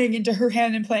like playing into her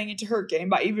hand and playing into her game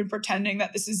by even pretending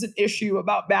that this is an issue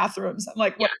about bathrooms. I'm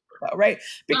like, Yeah. what, right?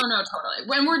 Oh no, totally.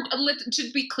 When we're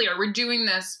to be clear, we're doing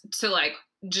this to like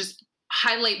just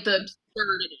highlight the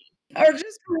absurdity. Or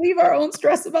just relieve our own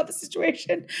stress about the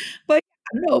situation. But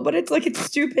no, but it's like it's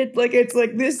stupid. Like it's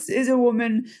like this is a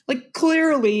woman, like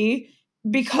clearly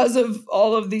because of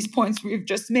all of these points we've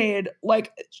just made,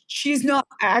 like she's not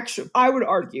actually, I would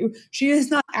argue, she is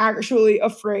not actually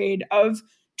afraid of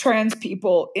trans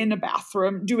people in a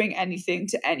bathroom doing anything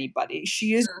to anybody.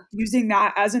 She is using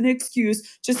that as an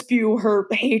excuse to spew her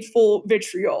hateful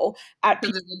vitriol at people.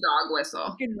 Because it's a dog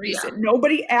whistle. Reason. Yeah.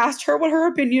 Nobody asked her what her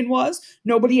opinion was.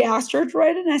 Nobody asked her to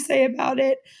write an essay about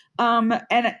it. And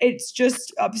it's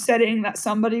just upsetting that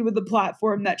somebody with the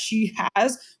platform that she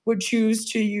has would choose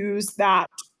to use that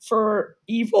for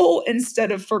evil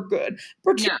instead of for good.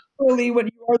 Particularly when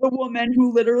you are the woman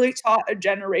who literally taught a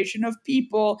generation of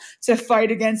people to fight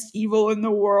against evil in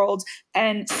the world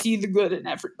and see the good in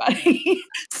everybody.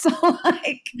 So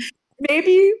like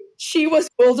maybe she was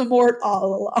Voldemort all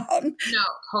along. No,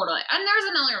 totally. And there's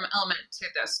another element to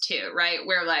this too, right?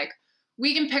 Where like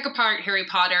we can pick apart Harry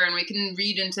Potter and we can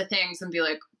read into things and be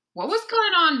like, what was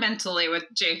going on mentally with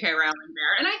J.K. Rowling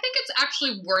there? And I think it's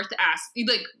actually worth asking,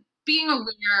 like being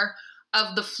aware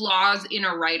of the flaws in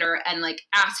a writer and like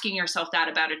asking yourself that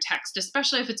about a text,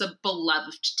 especially if it's a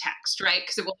beloved text, right?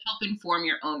 Because it will help inform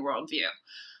your own worldview.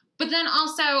 But then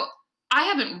also, I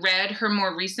haven't read her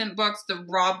more recent books.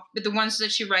 The ones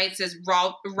that she writes is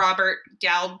Robert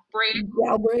Galbraith.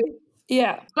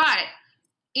 Yeah. But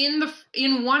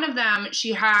in one of them,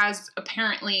 she has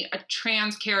apparently a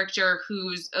trans character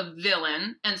who's a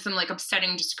villain and some like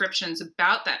upsetting descriptions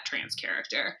about that trans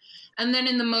character. And then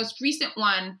in the most recent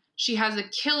one, she has a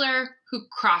killer who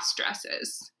cross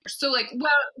dresses. So like,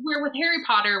 well, where with Harry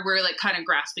Potter, we're like kind of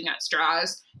grasping at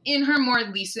straws. In her more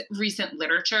recent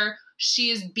literature, she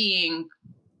is being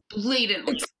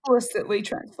blatantly, explicitly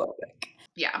transphobic.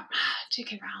 Yeah.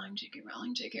 J.K. Rowling.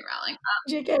 J.K.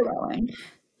 Rowling.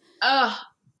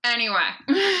 Anyway.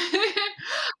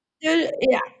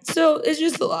 Yeah, so it's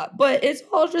just a lot, but it's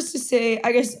all just to say,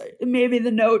 I guess maybe the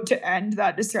note to end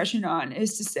that discussion on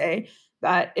is to say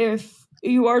that if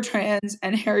you are trans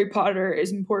and Harry Potter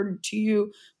is important to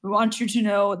you, we want you to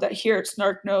know that here at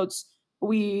Snark Notes,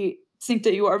 we think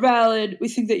that you are valid, we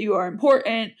think that you are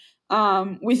important,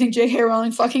 we think J.K.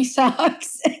 Rowling fucking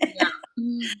sucks. Yeah.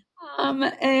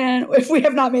 And if we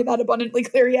have not made that abundantly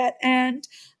clear yet, and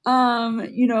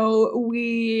you know,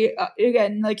 we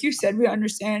again, like you said, we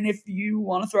understand if you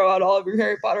want to throw out all of your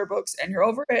Harry Potter books and you're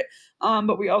over it,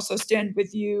 but we also stand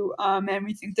with you, and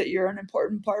we think that you're an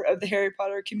important part of the Harry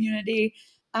Potter community,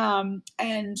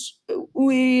 and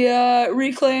we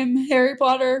reclaim Harry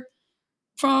Potter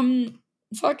from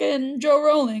fucking Joe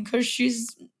Rowling because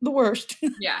she's the worst.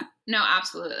 Yeah, no,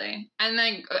 absolutely. And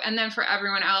then for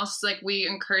everyone else, like we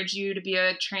encourage you to be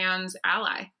a trans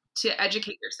ally, to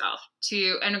educate yourself,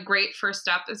 and a great first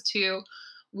step is to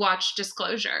watch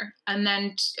Disclosure. And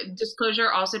then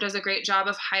Disclosure also does a great job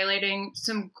of highlighting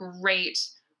some great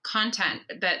content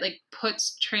that like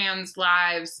puts trans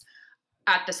lives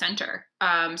at the center.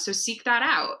 So seek that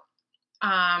out.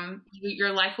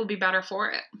 Your life will be better for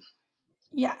it.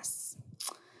 Yes,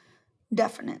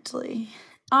 definitely.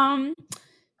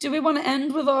 Do we want to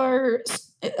end with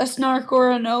a snark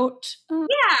or a note?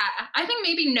 Yeah, I think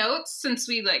maybe notes since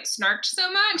we like snarked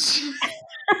so much.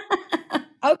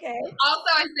 Okay. Also,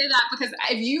 I say that because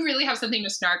if you really have something to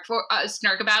snark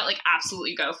about, like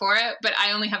absolutely go for it. But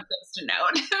I only have things to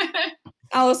note.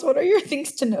 Alice, what are your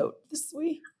things to note this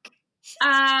week?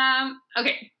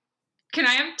 Okay. Can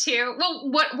I have two?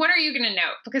 Well, what are you going to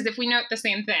note? Because if we note the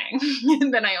same thing,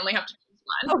 then I only have to choose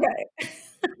one. Okay.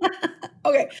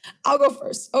 Okay, I'll go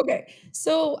first. Okay,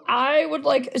 so I would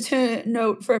like to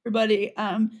note for everybody,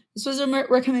 this was a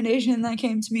recommendation that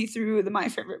came to me through the My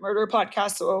Favorite Murder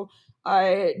podcast. So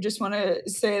I just want to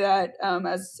say that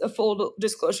as a full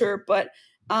disclosure, but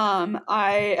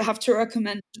I have to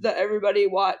recommend that everybody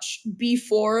watch Be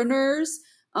Foreigners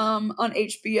on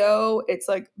HBO. It's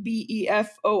like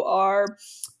BEFOR,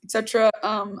 etc.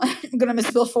 I'm gonna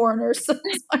misspell foreigners, so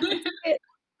that's why I say it.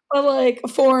 But like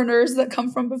foreigners that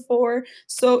come from before.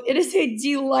 So it is a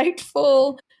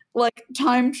delightful like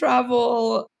time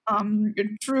travel,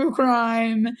 true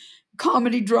crime,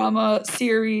 comedy drama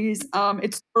series.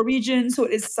 It's Norwegian, so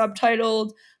it is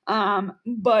subtitled.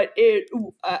 But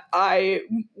I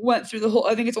went through the whole.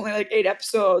 I think it's only like 8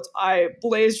 episodes. I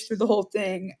blazed through the whole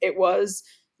thing. It was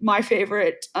my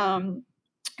favorite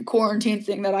quarantine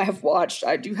thing that I have watched.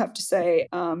 I do have to say.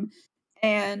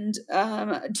 And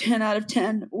 10 out of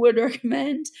 10 would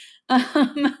recommend.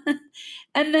 Um,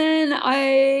 and then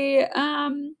I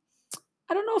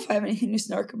don't know if I have anything to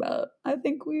snark about. I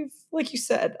think we've, like you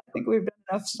said, I think we've done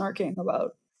enough snarking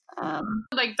about.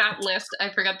 Like that list,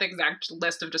 I forgot the exact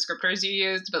list of descriptors you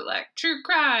used, but like true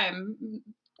crime,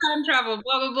 time travel,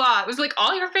 blah blah blah. It was like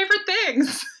all your favorite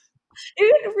things.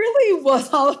 It really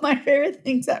was all of my favorite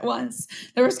things at once.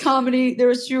 There was comedy, there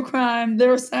was true crime, there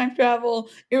was time travel.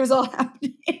 It was all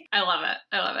happening. I love it.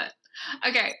 I love it.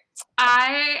 Okay.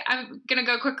 I'm gonna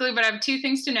go quickly, but I have two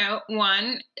things to note.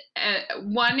 One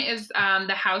is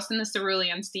The House in the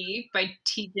Cerulean Sea by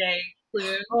T.J.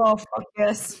 Klune. Oh, fuck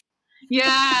yes.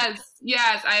 Yes,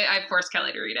 yes. I forced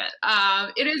Kelly to read it.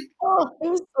 It is Oh, it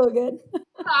was so good.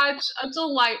 such a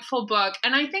delightful book,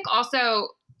 and I think also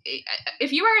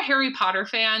if you are a Harry Potter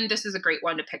fan, this is a great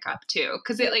one to pick up too,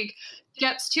 because it like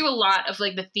gets to a lot of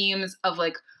like the themes of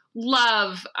like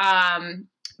love,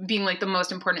 being like the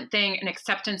most important thing, and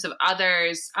acceptance of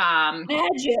others,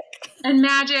 Magic. and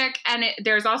magic. And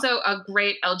there's also a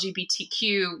great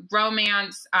LGBTQ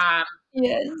romance.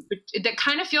 Yes. That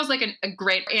kind of feels like a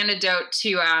great antidote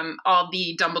to all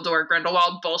the Dumbledore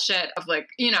Grindelwald bullshit of like,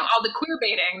 all the queer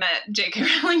baiting that J.K.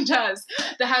 Rowling does.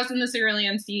 The House in the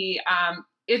Cerulean Sea,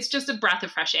 it's just a breath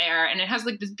of fresh air, and it has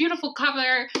like this beautiful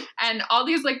cover and all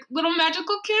these like little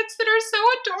magical kids that are so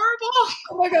adorable.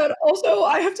 Oh my god. Also,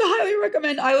 I have to highly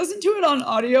recommend, I listened to it on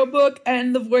audiobook,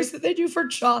 and the voice that they do for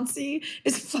Chauncey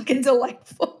is fucking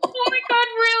delightful. Oh my god,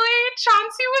 really?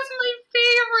 Chauncey was my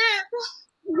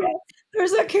favorite. Yeah.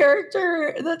 There's a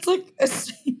character that's like,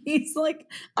 he's like,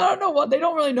 I don't know what, they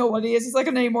don't really know what he is. He's like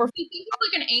an amorph I think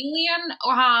it's like an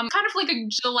alien, kind of like a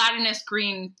gelatinous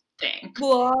green thing.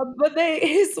 blob, but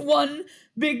his one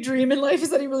big dream in life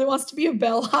is that he really wants to be a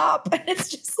bellhop, and it's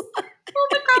just like, Oh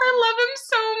my god, I love him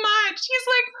so much. He's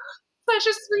like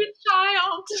such a sweet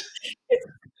child. it's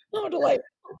so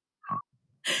delightful.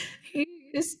 He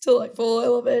is delightful. I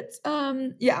love it.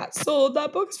 Yeah, so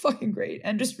that book is fucking great,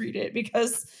 and just read it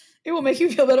because it will make you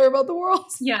feel better about the world.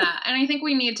 Yeah, and I think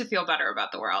we need to feel better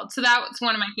about the world. So that's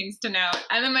one of my things to note.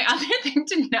 And then my other thing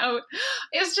to note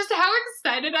is just how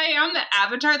excited I am that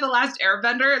Avatar: The Last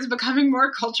Airbender is becoming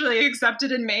more culturally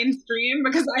accepted and mainstream,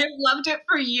 because I have loved it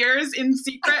for years in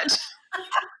secret.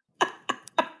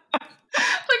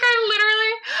 Like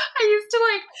I used to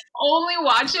like only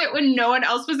watch it when no one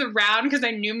else was around because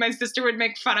I knew my sister would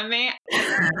make fun of me.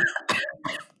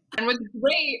 And what's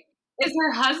great is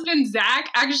her husband Zach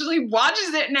actually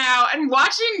watches it now, and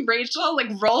watching Rachel like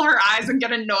roll her eyes and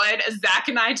get annoyed as Zach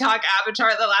and I talk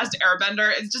Avatar: The Last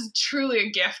Airbender is just truly a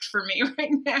gift for me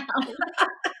right now.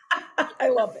 I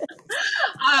love it.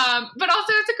 But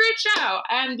also it's a great show,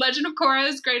 and Legend of Korra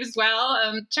is great as well.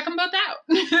 Check them both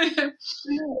out.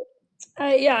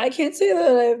 I can't say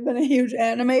that I've been a huge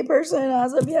anime person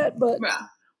as of yet, but Yeah.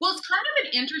 Well, it's kind of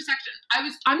an intersection.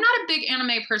 I'm not a big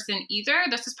anime person either.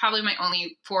 This is probably my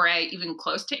only foray even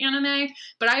close to anime,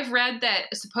 but I've read that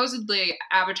supposedly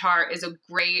Avatar is a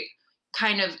great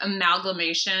kind of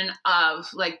amalgamation of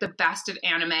like the best of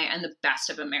anime and the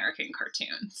best of American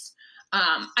cartoons.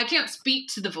 I can't speak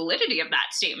to the validity of that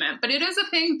statement, but it is a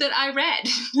thing that I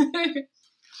read.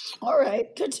 all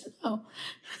right, good to know.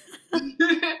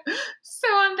 So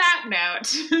on that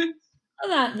note, On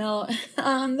that note,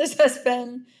 this has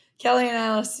been Kelly and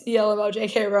Alice yell about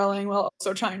J.K. Rowling while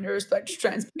also trying to respect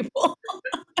trans people.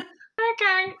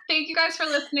 okay, thank you guys for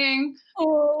listening.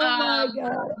 Oh my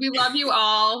god. We love you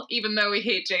all, even though we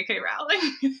hate J.K.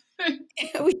 Rowling.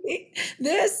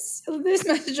 This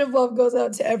message of love goes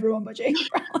out to everyone but J.K.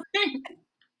 Rowling.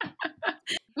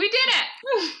 We did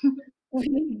it!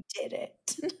 We did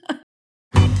it.